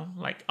fuck, you know?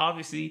 Like,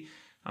 obviously,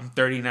 I'm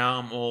 30 now,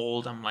 I'm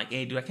old. I'm like,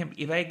 hey, dude,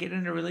 if I get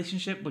in a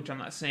relationship, which I'm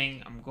not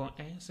saying I'm going,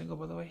 single,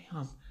 by the way,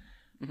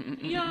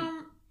 you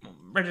know,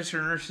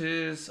 registered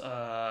nurses,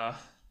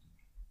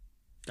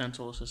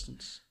 dental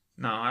assistants.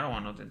 No, I don't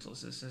want no dental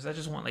assistants. I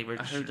just want like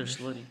registered. I heard they're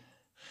slutty.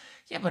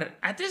 Yeah, but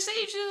at this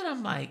age, dude,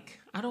 I'm like,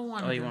 I don't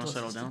want. Oh, you want to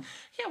settle down?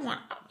 Yeah, I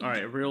want. All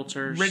right,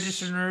 realtors,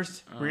 registered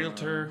nurse,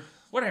 realtor,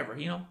 whatever.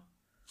 You know,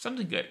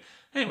 something good.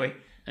 Anyway,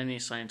 any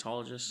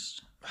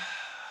Scientologists? No,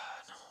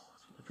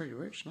 they're pretty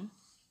rich, no?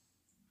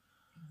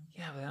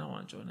 Yeah, but I don't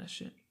want to join that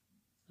shit.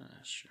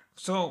 That's true.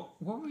 So,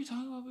 what were we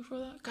talking about before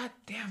that? God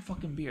damn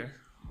fucking beer.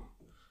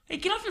 Hey,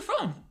 get off your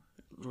phone.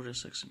 Who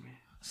just texted me?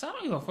 So I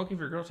don't give a fuck if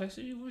your girl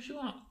texted you. What she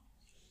want?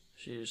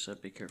 She just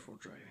said, "Be careful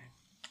driving."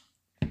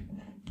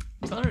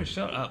 Tell her to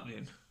shut up,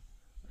 dude.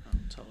 I'll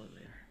tell her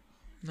later.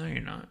 No, you're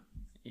not.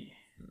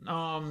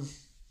 Yeah.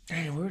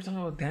 Hey, we were talking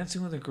about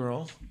dancing with a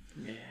girl.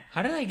 Yeah.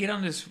 How did I get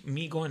on this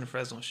me going to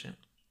Fresno shit?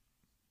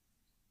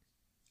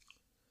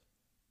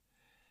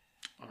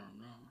 I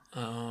don't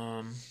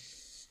know.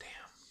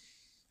 Damn.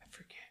 I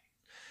forget.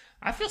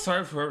 I feel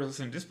sorry for whoever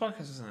listening. This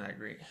podcast isn't that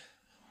great.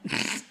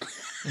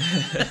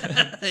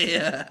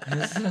 Yeah.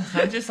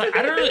 I'm just like,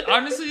 I don't really,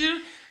 honestly,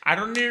 dude, I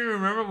don't even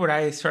remember what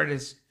I started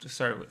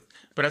with.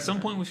 But at some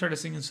point, we started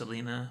singing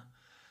Selena.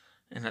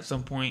 And at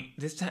some point,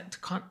 this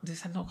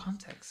had no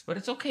context. But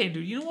it's okay,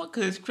 dude. You know what?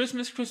 Because it's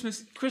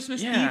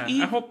Christmas Yeah.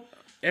 Eve. I hope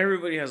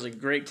everybody has a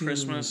great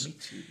Christmas. Me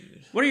too,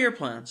 dude. What are your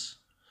plans?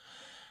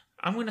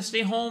 I'm going to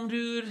stay home,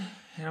 dude.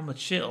 And I'm going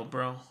to chill,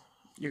 bro.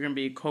 You're going to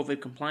be COVID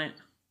compliant?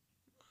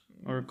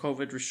 Or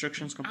COVID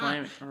restrictions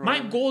compliant? Or My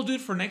whatever? goal, dude,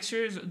 for next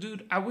year is,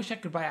 dude, I wish I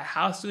could buy a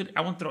house, dude.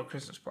 I want to throw a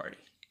Christmas party.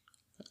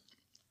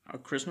 A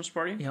Christmas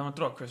party? Yeah, I want to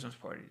throw a Christmas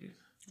party, dude.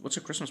 What's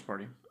a Christmas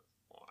party?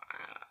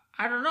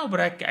 I don't know, but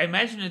I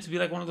imagine it to be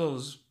like one of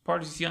those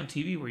parties you see on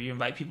TV where you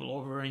invite people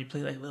over and you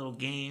play like little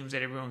games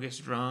that everyone gets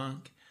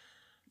drunk.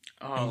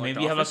 Oh, And like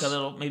maybe you have Office?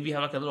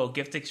 like a little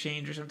gift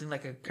exchange or something,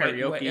 like a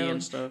Karaoke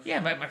and stuff. Yeah,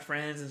 invite my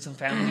friends and some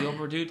family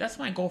over, dude. That's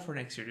my goal for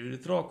next year, dude. To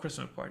throw a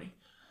Christmas party,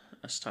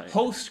 That's tight.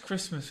 host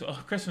Christmas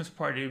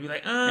party. It'd be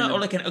like, or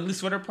like an ugly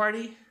sweater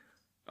party.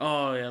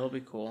 Oh, yeah, that'll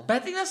be cool. But I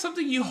think that's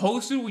something you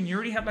hosted when you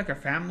already have like a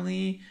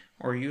family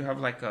or you have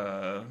like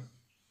a.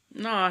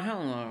 No,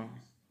 hell no.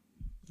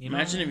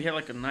 Imagine know? if you had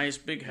like a nice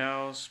big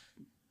house,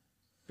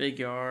 big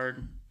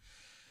yard,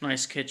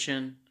 nice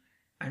kitchen.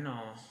 I know.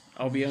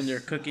 I'll be on there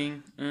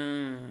cooking.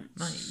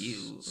 Not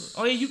you.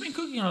 Oh yeah, you've been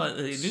cooking a lot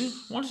lately, dude.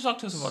 Why don't you talk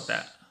to us about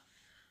that?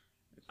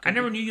 I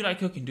never knew you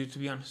liked cooking, dude. To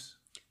be honest,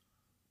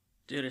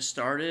 Dude, it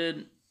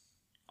started,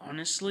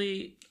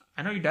 honestly,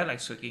 I know your dad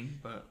likes cooking,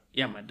 but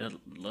yeah, my dad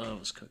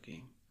loves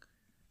cooking.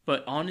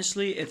 But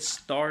honestly, it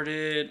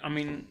started, I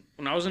mean,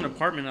 when I was in an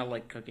apartment, I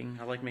liked cooking.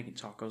 I like making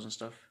tacos and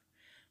stuff.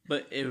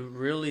 But it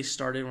really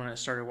started when I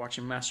started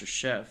watching Master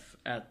Chef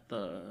when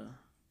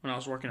I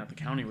was working at the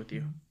county with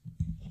you.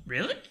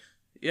 really,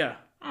 Yeah.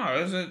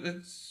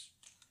 Oh,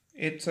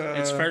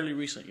 It's fairly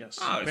recent, yes.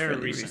 Oh, it's very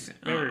fairly recent.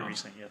 recent. Very Oh.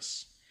 recent,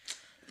 yes.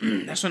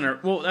 That's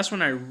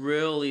when I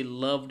really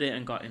loved it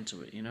and got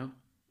into it, you know?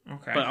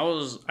 okay. But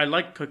I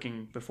liked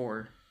cooking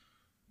before.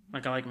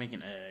 Like, I like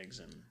making eggs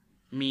and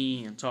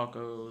meat and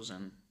tacos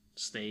and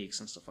steaks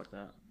and stuff like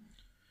that.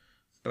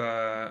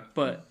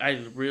 But I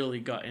really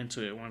got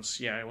into it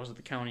once, I was at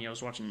the county. I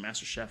was watching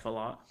MasterChef a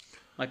lot.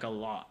 Like, a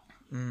lot.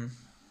 Mm.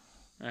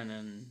 And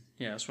then,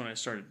 that's when I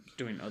started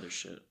doing other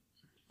shit.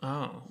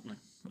 Oh, Like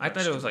I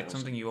thought it was like vegetables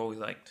something you always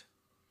liked.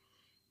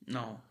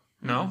 No.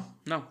 No?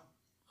 No.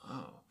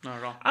 Oh. Not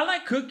at all. I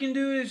like cooking,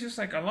 dude. It's just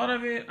like a lot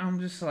of it, I'm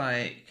just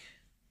like,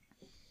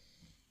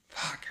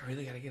 fuck, I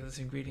really gotta get this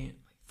ingredient.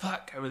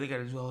 Fuck, I really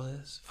gotta do all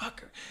this.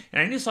 Fuck.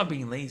 And I need to stop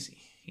being lazy,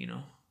 you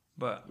know?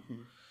 But.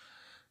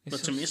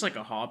 But to me, it's like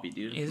a hobby,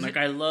 dude. Is Like, it?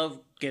 I love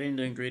getting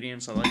the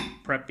ingredients. I like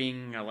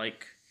prepping. I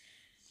like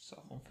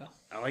Cell phone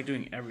fell.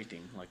 doing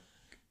everything. Like,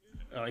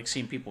 I like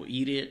seeing people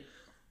eat it.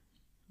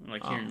 I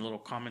like hearing little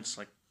comments.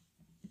 Like,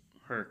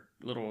 her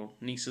little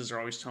nieces are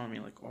always telling me,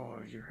 like, "Oh,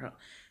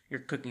 you're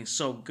cooking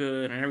so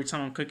good." And every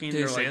time I'm cooking, Did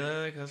they're you say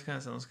like, that? That kind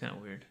of sounds kind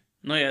of weird.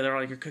 "No, yeah," they're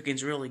like, "Your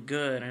cooking's really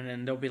good." And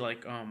then they'll be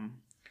like,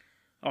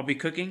 I'll be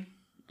cooking,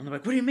 and they're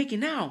like, "What are you making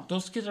now?"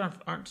 Those kids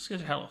aren't those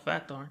kids are hella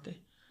fat, though, aren't they?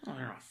 Oh,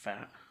 they're not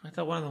fat. I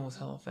thought one of them was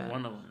hella fat.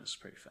 One of them is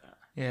pretty fat.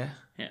 Yeah.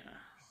 Yeah.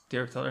 Did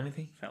you ever tell her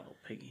anything? Fat little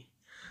piggy.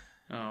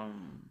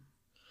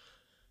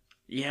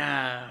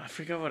 Yeah, I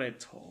forgot what I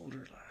told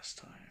her last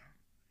time.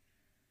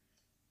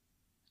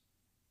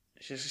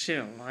 She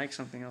didn't like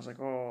something. I was like,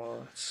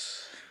 oh,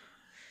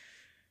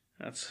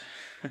 that's.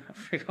 I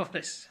forgot what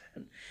I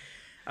said.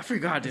 I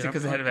forgot, dude. Is it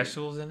because it had I'm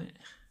vegetables in it?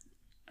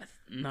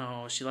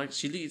 No,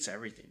 she eats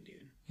everything,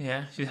 dude.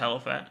 Yeah, she's hella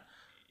fat.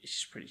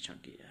 She's pretty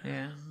chunky.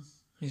 Yeah.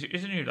 Yeah.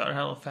 Isn't your daughter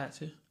hella fat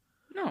too?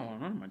 No,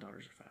 none of my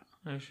daughters are fat.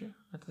 Are you sure?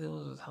 I thought it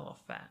was hella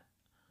fat.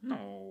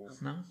 No.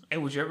 No? Hey,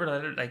 would you ever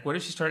let her, like, what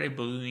if she started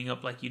ballooning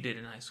up like you did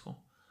in high school?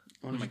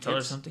 One Would of my you tell her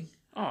kids? something?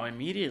 Oh,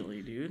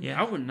 immediately, dude. Yeah.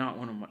 I would not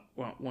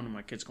want one of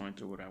my kids going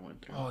through what I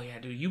went through. Oh, yeah,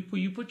 dude. You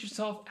put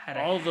yourself at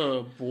All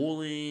the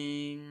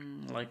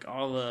bullying, like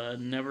all the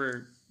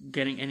never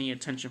getting any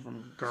attention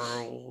from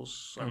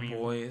girls. I mean,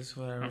 boys,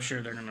 whatever. I'm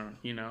sure they're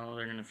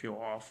gonna feel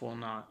awful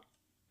not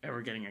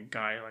ever getting a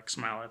guy like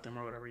smile at them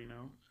or whatever, you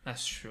know.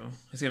 That's true.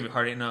 It's going to be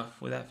hard enough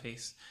with that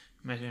face.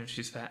 Imagine if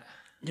she's fat.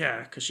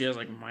 Yeah, because she has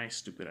like my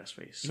stupid ass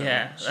face. So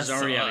Yeah, she's that's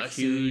already at a sucks.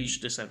 huge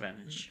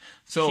disadvantage.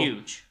 So-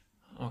 huge.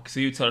 Oh, so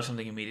you tell her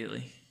something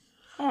immediately.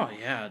 Oh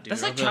yeah, dude.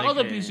 That's I'll like be child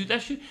hey, abuse, dude.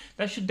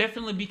 That should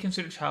definitely be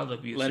considered child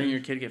abuse. letting dude.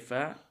 your kid get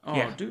fat. Oh,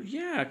 Yeah. dude,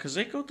 yeah, because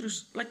they go through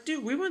like,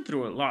 dude, we went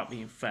through a lot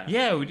being fat.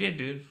 Yeah, we did,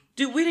 dude.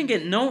 Dude, we didn't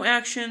get no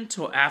action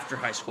till after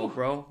high school,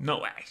 bro.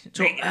 No action.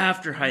 Till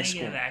after high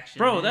negative school, action,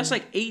 bro. man. That's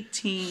like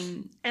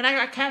 18. And I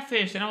got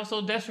catfished, and I was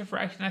so desperate for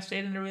action, I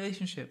stayed in the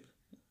relationship.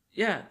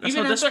 Yeah, that's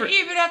Even how after, desperate.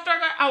 even after I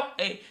got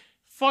out, hey,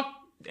 fuck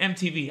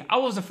MTV. I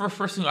was the first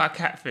person who got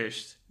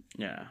catfished.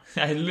 Yeah.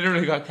 I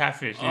literally got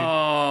catfished, dude.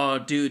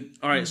 Oh, dude.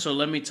 All right, so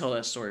let me tell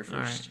that story All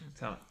right, first.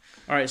 tell it.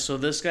 All right, so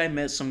this guy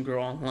met some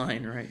girl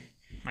online, right?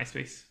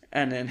 MySpace.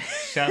 And then,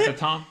 Shout out to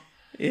Tom.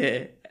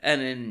 yeah,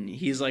 and then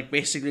he's like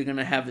basically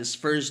gonna have his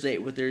first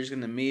date with her. He's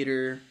gonna meet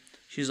her.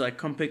 She's like,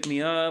 "Come pick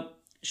me up."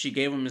 She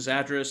gave him his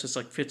address. It's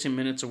like 15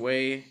 minutes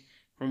away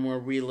from where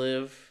we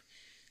live.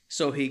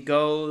 So he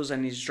goes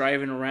and he's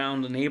driving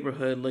around the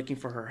neighborhood looking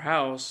for her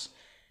house.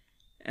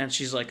 And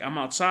she's like, "I'm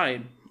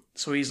outside."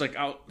 So he's like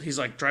out. He's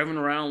like driving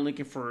around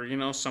looking for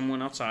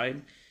someone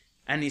outside,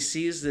 and he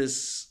sees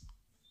this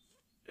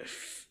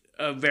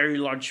a very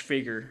large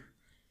figure.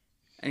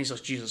 And he's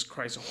like, Jesus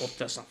Christ, I hope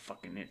that's not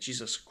fucking it.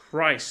 Jesus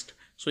Christ.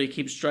 So he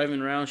keeps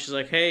driving around. She's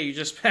like, hey, you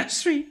just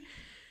passed me.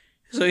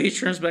 So he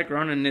turns back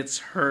around and it's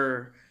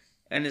her.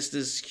 And it's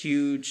this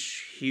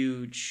huge,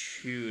 huge,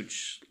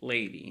 huge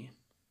lady.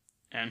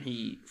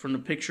 And from the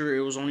picture,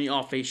 it was only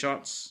all face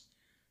shots.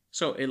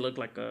 So it looked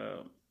like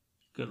a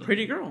Good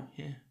pretty girl.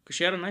 Yeah. Because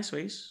she had a nice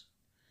face.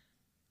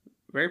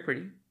 Very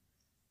pretty.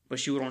 But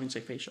she would only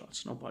take face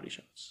shots, no body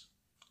shots.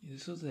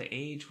 This was the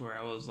age where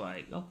I was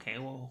like, okay,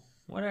 well,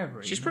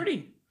 whatever. She's you know?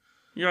 pretty.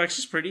 You're like,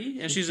 she's pretty,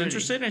 and she's pretty.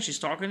 interested, and she's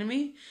talking to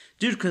me,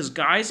 dude. Because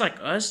guys like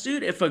us,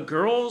 dude, if a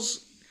girl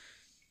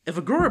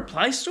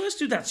replies to us,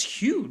 dude, that's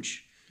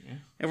huge. Yeah.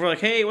 And we're like,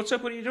 hey, what's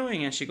up? What are you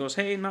doing? And she goes,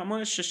 hey, not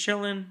much, just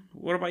chilling.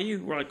 What about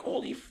you? We're like,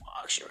 holy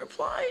fuck, she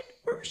replied.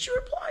 Where she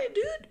replied,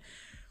 dude?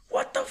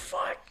 What the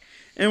fuck?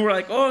 And we're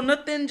like, oh,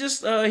 nothing,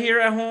 just here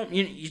at home.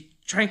 You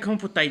try and come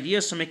up with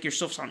ideas to make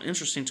yourself sound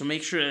interesting, to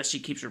make sure that she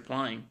keeps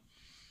replying.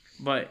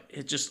 But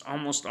it just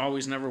almost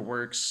always never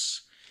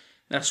works.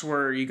 That's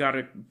where you got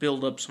to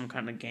build up some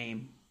kind of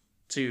game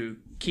to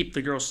keep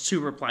the girls to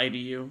reply to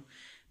you.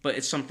 But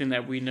it's something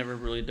that we never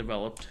really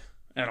developed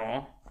at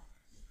all.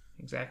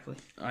 Exactly.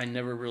 I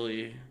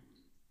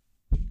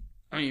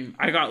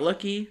got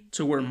lucky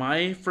to where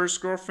my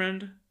first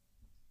girlfriend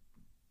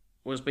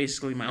was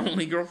basically my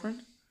only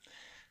girlfriend.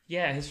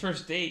 Yeah, his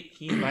first date,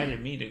 he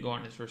invited me to go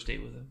on his first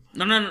date with him.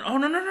 No. Oh,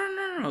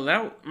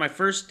 no. My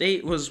first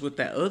date was with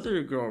that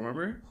other girl,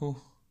 remember? Who?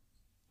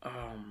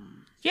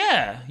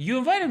 Yeah, you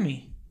invited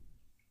me.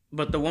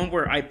 But the one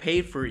where I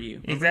paid for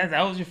you. Exactly.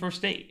 That was your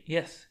first date.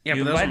 Yes. Yeah,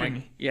 you but that was invited my,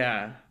 me.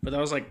 yeah, but that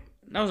was like,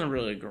 that wasn't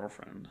really a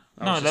girlfriend.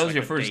 No, just that was like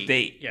your a first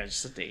date. Yeah,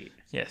 just a date.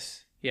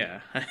 Yes. Yeah.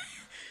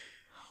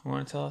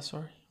 Want to tell that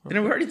story?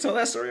 Didn't we already tell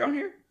that story on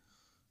here?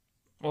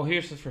 Well,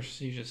 here's the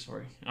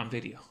story on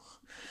video.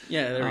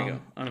 Yeah, there we go.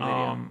 On a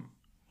video.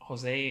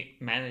 Jose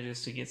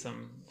manages to get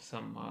some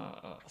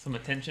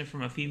attention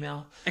from a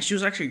female. And she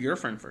was actually your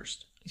friend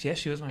first. Yes,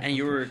 she was my friend. And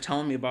you were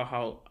telling me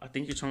about I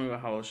think you told me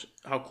about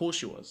how cool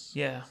she was.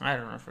 Yeah, I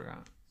don't know, I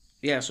forgot.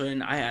 Yeah, so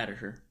then I added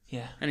her.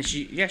 Yeah. And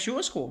she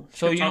was cool. She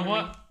So kept you know talking to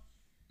what?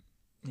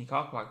 He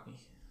cockblocked me.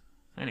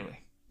 Anyway.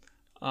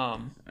 me.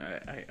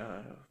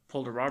 I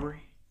pulled a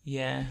robbery.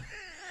 Yeah.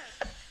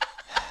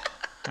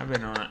 I've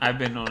been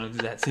known to do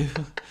that too.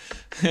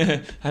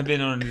 I've been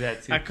known to do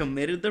that too. I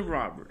committed the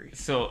robbery.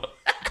 So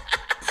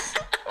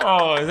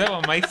oh, is that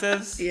what Mike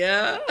says?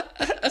 Yeah.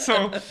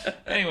 So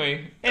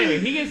anyway,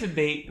 he gets a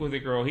date with a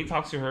girl. He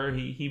talks to her.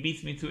 He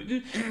beats me to it,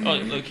 dude. Oh,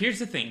 look, here's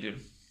the thing,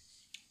 dude.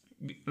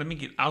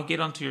 I'll get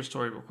onto your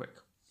story real quick.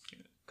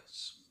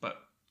 But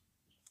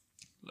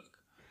look,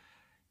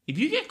 if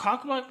you get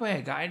cockblocked by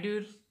a guy,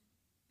 dude,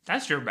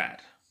 that's your bad.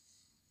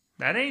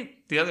 That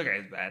ain't the other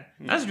guy's bad.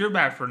 That's your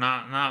bad for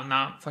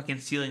not fucking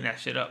sealing that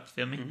shit up.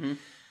 Feel me? Mm-hmm.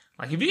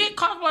 Like if you get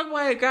cockblocked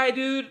by a guy,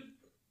 dude,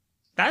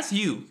 that's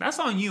you. That's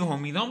on you,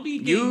 homie. Don't be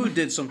You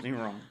did something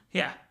wrong.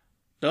 Yeah.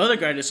 The other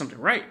guy did something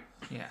right.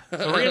 Yeah.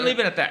 So we're gonna leave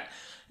it at that.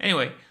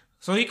 Anyway,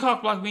 so he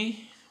cockblocked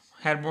me,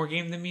 had more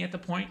game than me at the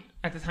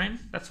time.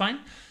 That's fine.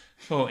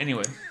 So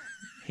anyway,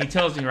 he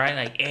tells me, right,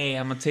 like, hey,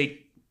 I'm gonna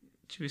take,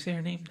 should we say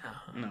her name?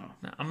 No.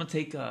 I'm gonna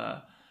take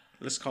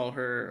Let's call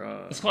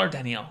her let's call her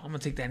Danielle. I'm gonna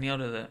take Danielle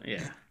to the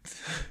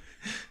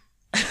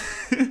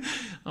I'm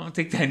gonna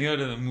take Danielle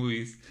to the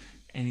movies.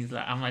 And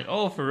I'm like,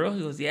 oh, for real?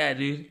 He goes, yeah,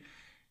 dude.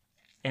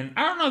 And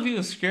I don't know if he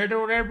was scared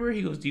or whatever.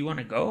 He goes, do you want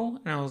to go?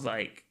 And I was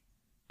like,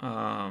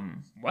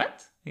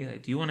 what? He's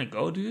like, do you want to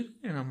go, dude?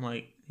 And I'm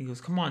like, he goes,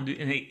 come on, dude.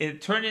 And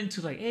it turned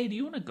into like, hey, do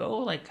you want to go?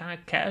 Like kind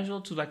of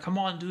casual to like, come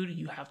on, dude.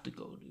 You have to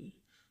go, dude.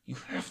 You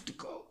have to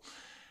go.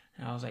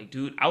 And I was like,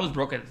 dude, I was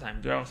broke at the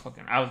time, dude. I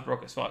was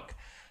broke as fuck.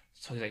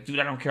 So he's like, dude,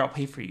 I don't care. I'll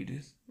pay for you,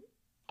 dude.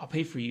 I'll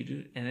pay for you,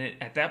 dude. And then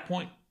at that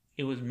point,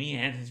 it was me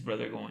and his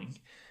brother going.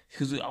 He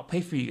goes, dude, I'll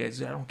pay for you guys,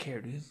 dude. I don't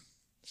care, dude.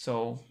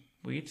 So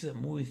we get to the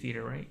movie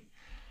theater, right?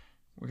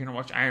 We're going to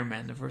watch Iron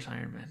Man, the first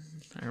Iron Man.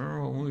 I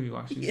remember what movie we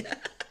watched. Dude. Yeah.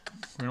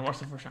 We're going to watch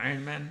the first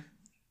Iron Man.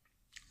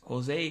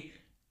 Jose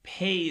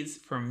pays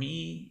for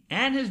me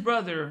and his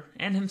brother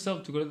and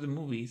himself to go to the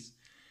movies.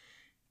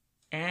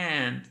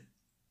 And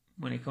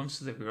when it comes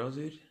to the girls,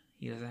 dude,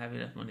 he doesn't have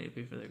enough money to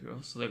pay for the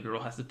girl. So the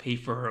girl has to pay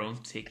for her own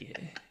ticket.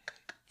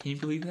 Can you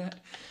believe that?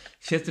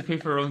 She has to pay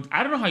for her own...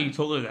 I don't know how you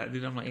told her that,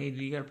 dude. I'm like, hey, dude,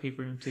 you got to pay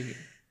for your own ticket.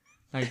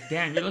 Like,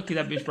 damn, you're lucky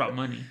that bitch brought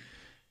money.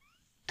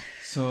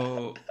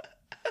 So...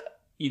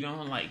 You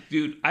know, like,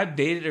 dude, I've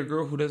dated a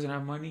girl who doesn't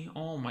have money.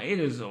 Oh my, it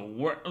is a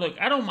work. Look,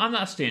 I'm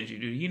not stingy,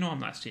 dude. You know I'm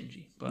not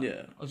stingy. But,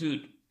 yeah.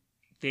 Dude,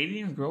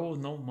 dating a girl with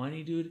no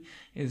money, dude,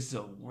 is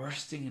the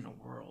worst thing in the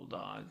world,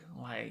 dog.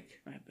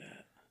 Like, I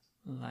bet.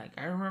 Like,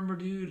 I remember,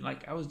 dude,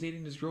 like, I was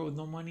dating this girl with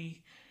no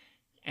money.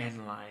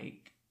 And,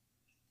 like,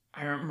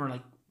 I remember,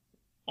 like,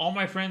 all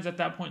my friends at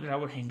that point that I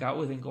would hang out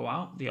with and go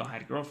out, they all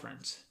had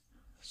girlfriends.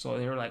 So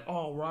they were like,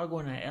 oh, we're all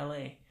going to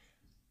LA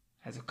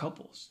as a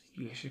couples.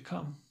 You guys should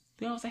come.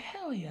 I was like,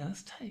 hell yeah,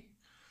 that's tight.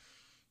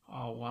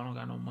 Oh, well, I don't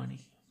got no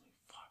money.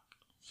 Fuck.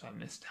 So I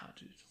missed out,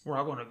 dude. We're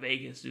all going to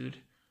Vegas, dude.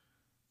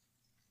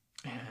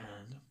 And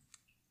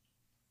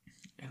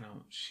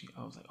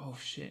I was like, oh,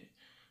 shit.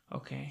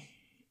 Okay.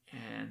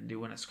 And they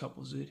went as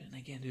couples, dude. And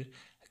again, dude,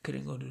 I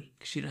couldn't go, dude,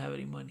 because she didn't have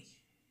any money.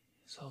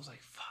 So I was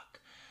like,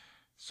 fuck.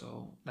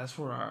 So that's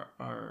where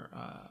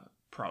our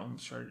problem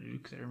started,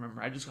 dude. Because I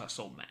remember I just got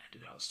so mad,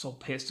 dude. I was so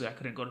pissed, dude. I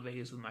couldn't go to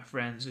Vegas with my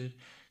friends, dude.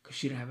 Because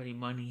she didn't have any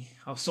money.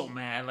 I was so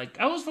mad. Like,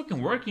 I was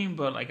fucking working,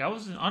 but, like, I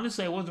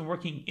wasn't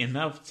working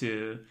enough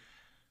to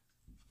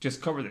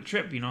just cover the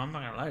trip, you know? I'm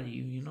not gonna lie to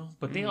you, you know?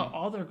 But they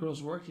all their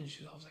girls worked and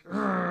shit. I was like,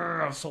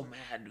 I was so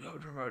mad, dude. I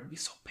would remember I'd be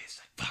so pissed.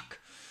 Like, fuck.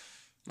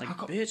 Like,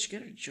 bitch,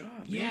 get a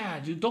job.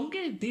 Yeah, dude. Don't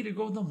get a date to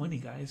girl with no money,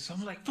 guys. So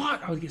I'm like,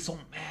 fuck. I would get so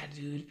mad,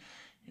 dude.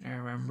 And I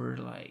remember,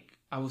 like,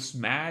 I was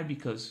mad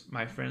because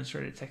my friends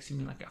started texting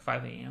me, like, at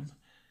 5 a.m.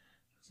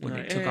 When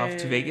they took off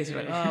to Vegas,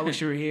 they're like, oh, wish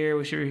you were here,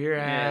 wish you were here.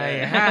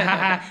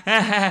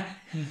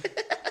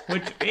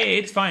 Which, hey,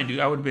 it's fine,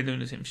 dude. I would have been doing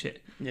the same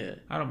shit. Yeah.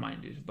 I don't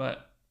mind, dude.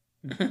 But,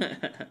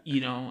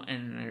 you know,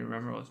 and I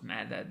remember I was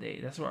mad that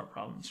day. That's where our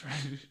problem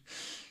started.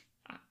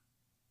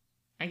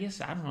 I guess,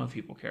 I don't know if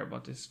people care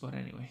about this, but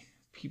anyway.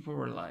 People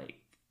were like,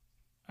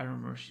 I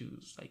remember she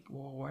was like,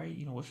 well, why,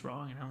 you know, what's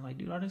wrong? And I'm like,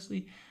 dude,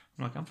 honestly,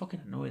 I'm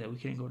fucking annoyed that we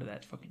couldn't go to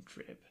that fucking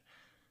trip.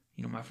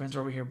 You know, my friends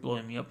were over here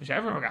blowing me up and shit. I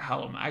remember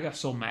I got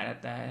so mad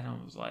at that, and I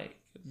was like,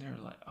 and they're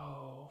like,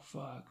 oh,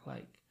 fuck.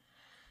 Like,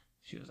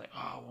 she was like,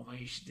 oh, well,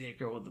 maybe you should date a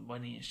girl with the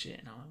money and shit.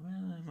 And I'm like,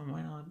 man, in my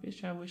mind, I'm like,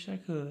 bitch, I wish I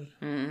could.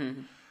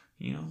 Mm-hmm.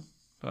 You know?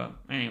 But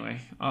anyway,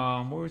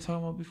 what were we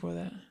talking about before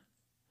that?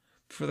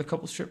 Before the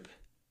couples trip?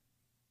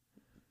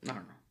 I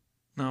don't know.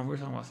 No, we're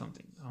talking about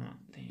something. Hold on.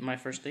 Damn. My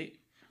first date?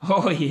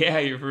 Oh, yeah,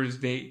 your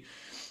first date.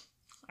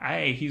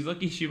 He's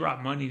lucky she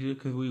brought money, dude,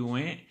 because we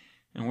went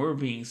and we were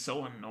being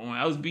so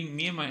annoying.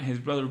 Me and his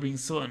brother were being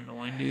so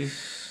annoying, dude.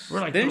 We're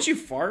like, Didn't you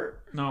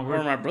fart? No,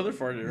 or my brother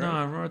farted, right? No,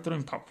 I remember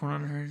throwing popcorn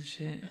on her and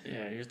shit.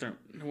 Yeah, you're throwing.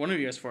 One of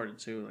you guys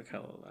farted too, like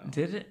hella loud.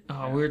 Did it?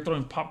 Oh, we were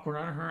throwing popcorn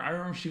on her. I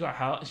remember she got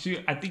hell.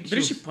 I think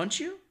Didn't she punch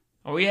you?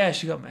 Oh yeah,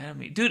 she got mad at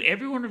me, dude.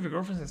 Every one of your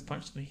girlfriends has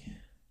punched me.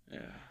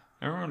 Yeah.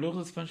 I remember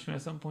Lola's punched me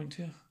at some point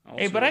too. Also,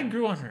 hey, but I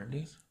grew on her,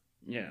 dude.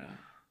 Yeah.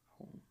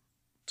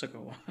 Took a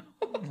while.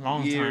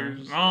 Long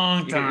Years.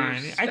 time.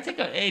 Years. I think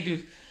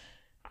dude.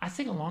 I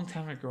think a long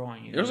time to grow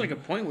on you. There was like a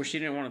point where she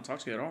didn't want to talk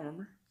to you at all.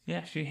 Remember?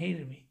 Yeah, she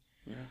hated me.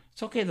 Yeah.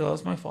 It's okay though. That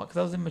was my fault because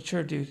I was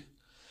immature, dude.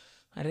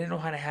 I didn't know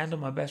how to handle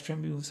my best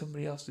friend being with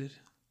somebody else, dude.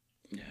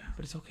 Yeah.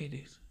 But it's okay,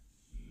 dude.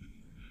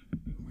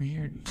 We're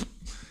here.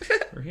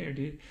 We're here,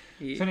 dude.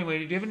 Yeah. So anyway,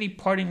 do you have any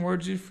parting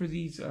words, dude, for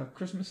these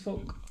Christmas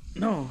folk?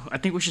 No, I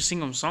think we should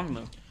sing them a song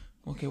though.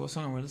 Okay, what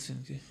song are we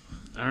listening to?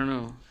 I don't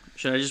know.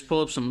 Should I just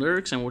pull up some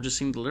lyrics and we'll just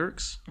sing the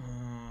lyrics?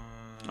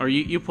 Or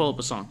you pull up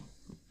a song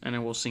and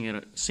then we'll sing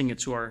it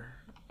to our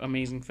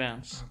amazing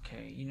fans.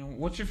 Okay, you know,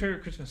 what's your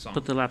favorite Christmas song?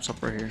 Put the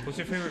laptop right here. What's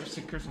your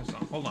favorite Christmas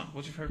song? Hold on.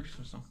 What's your favorite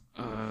Christmas song?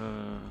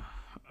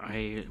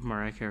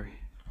 Mariah Carey.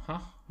 Huh?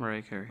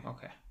 Mariah Carey.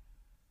 Okay.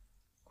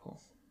 Cool.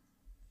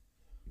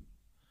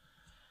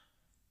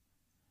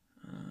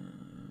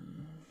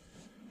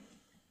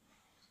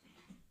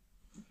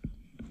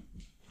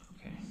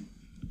 Okay.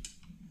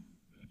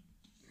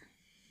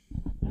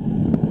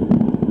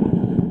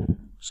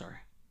 Sorry.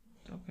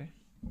 Okay.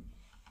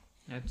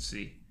 Let's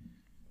see.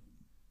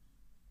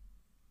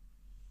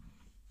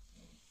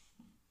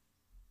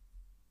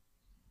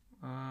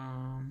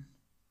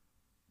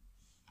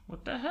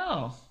 What the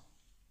hell?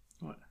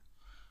 What?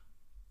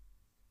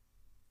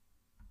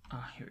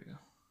 Ah, here we go.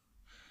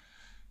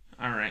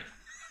 All right.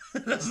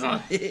 That's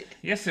not it.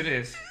 Yes, it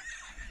is.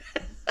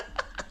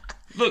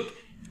 Look,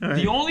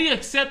 there's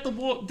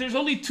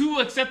only two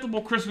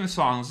acceptable Christmas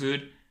songs,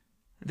 dude.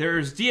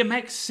 There's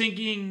DMX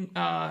singing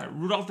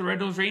Rudolph the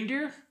Red-Nosed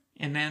Reindeer,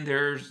 and then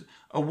there's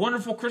A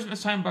Wonderful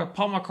Christmas Time by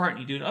Paul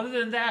McCartney, dude. Other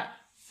than that,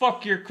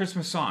 fuck your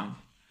Christmas song.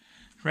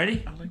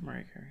 Ready? I like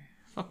Mariah Carey.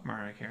 Fuck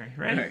Mariah Carey.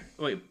 Ready? All right.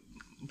 Wait,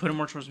 put it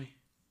more towards me.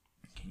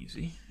 Can you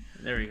see?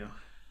 There we go.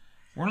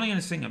 We're only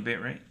gonna sing a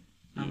bit, right?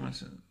 I'm gonna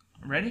sing.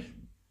 Ready?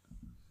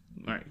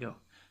 All right, go.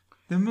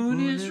 The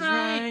moon is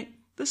right.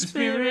 The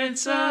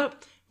spirit's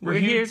up. We're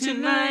here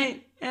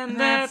tonight, and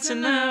that's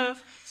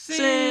enough.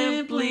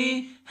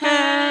 Simply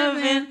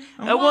having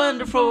a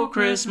wonderful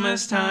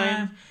Christmas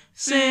time.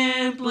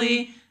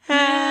 Simply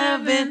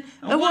having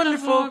a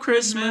wonderful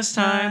Christmas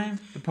time.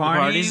 The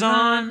party's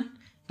on.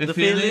 The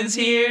feeling's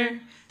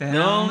here. That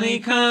only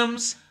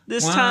comes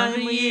this time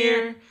of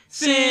year.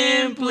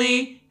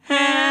 Simply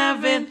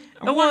having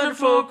a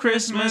wonderful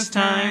Christmas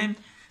time.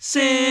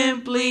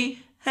 Simply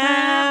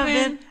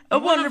having a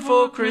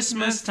wonderful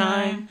Christmas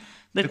time.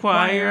 The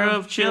choir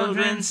of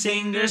children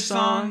sing their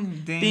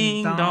song.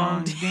 Ding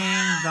dong,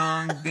 ding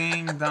dong,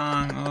 ding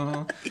dong.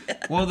 Oh.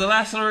 Well, the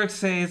last lyric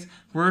says,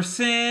 "We're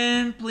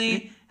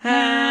simply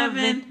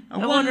having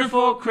a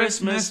wonderful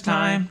Christmas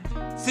time.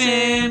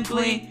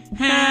 Simply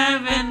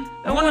having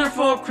a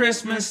wonderful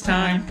Christmas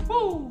time."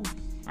 Woo!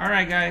 All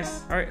right,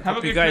 guys. All right, Have a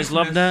hope you good guys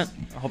Christmas. love that.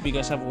 I hope you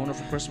guys have a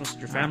wonderful Christmas with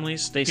your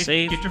families. Stay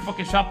safe. Get your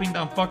fucking shopping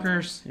done,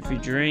 fuckers. If you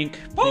drink,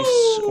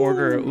 please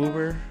order an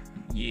Uber.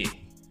 Yeah.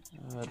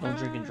 Don't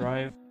drink and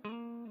drive.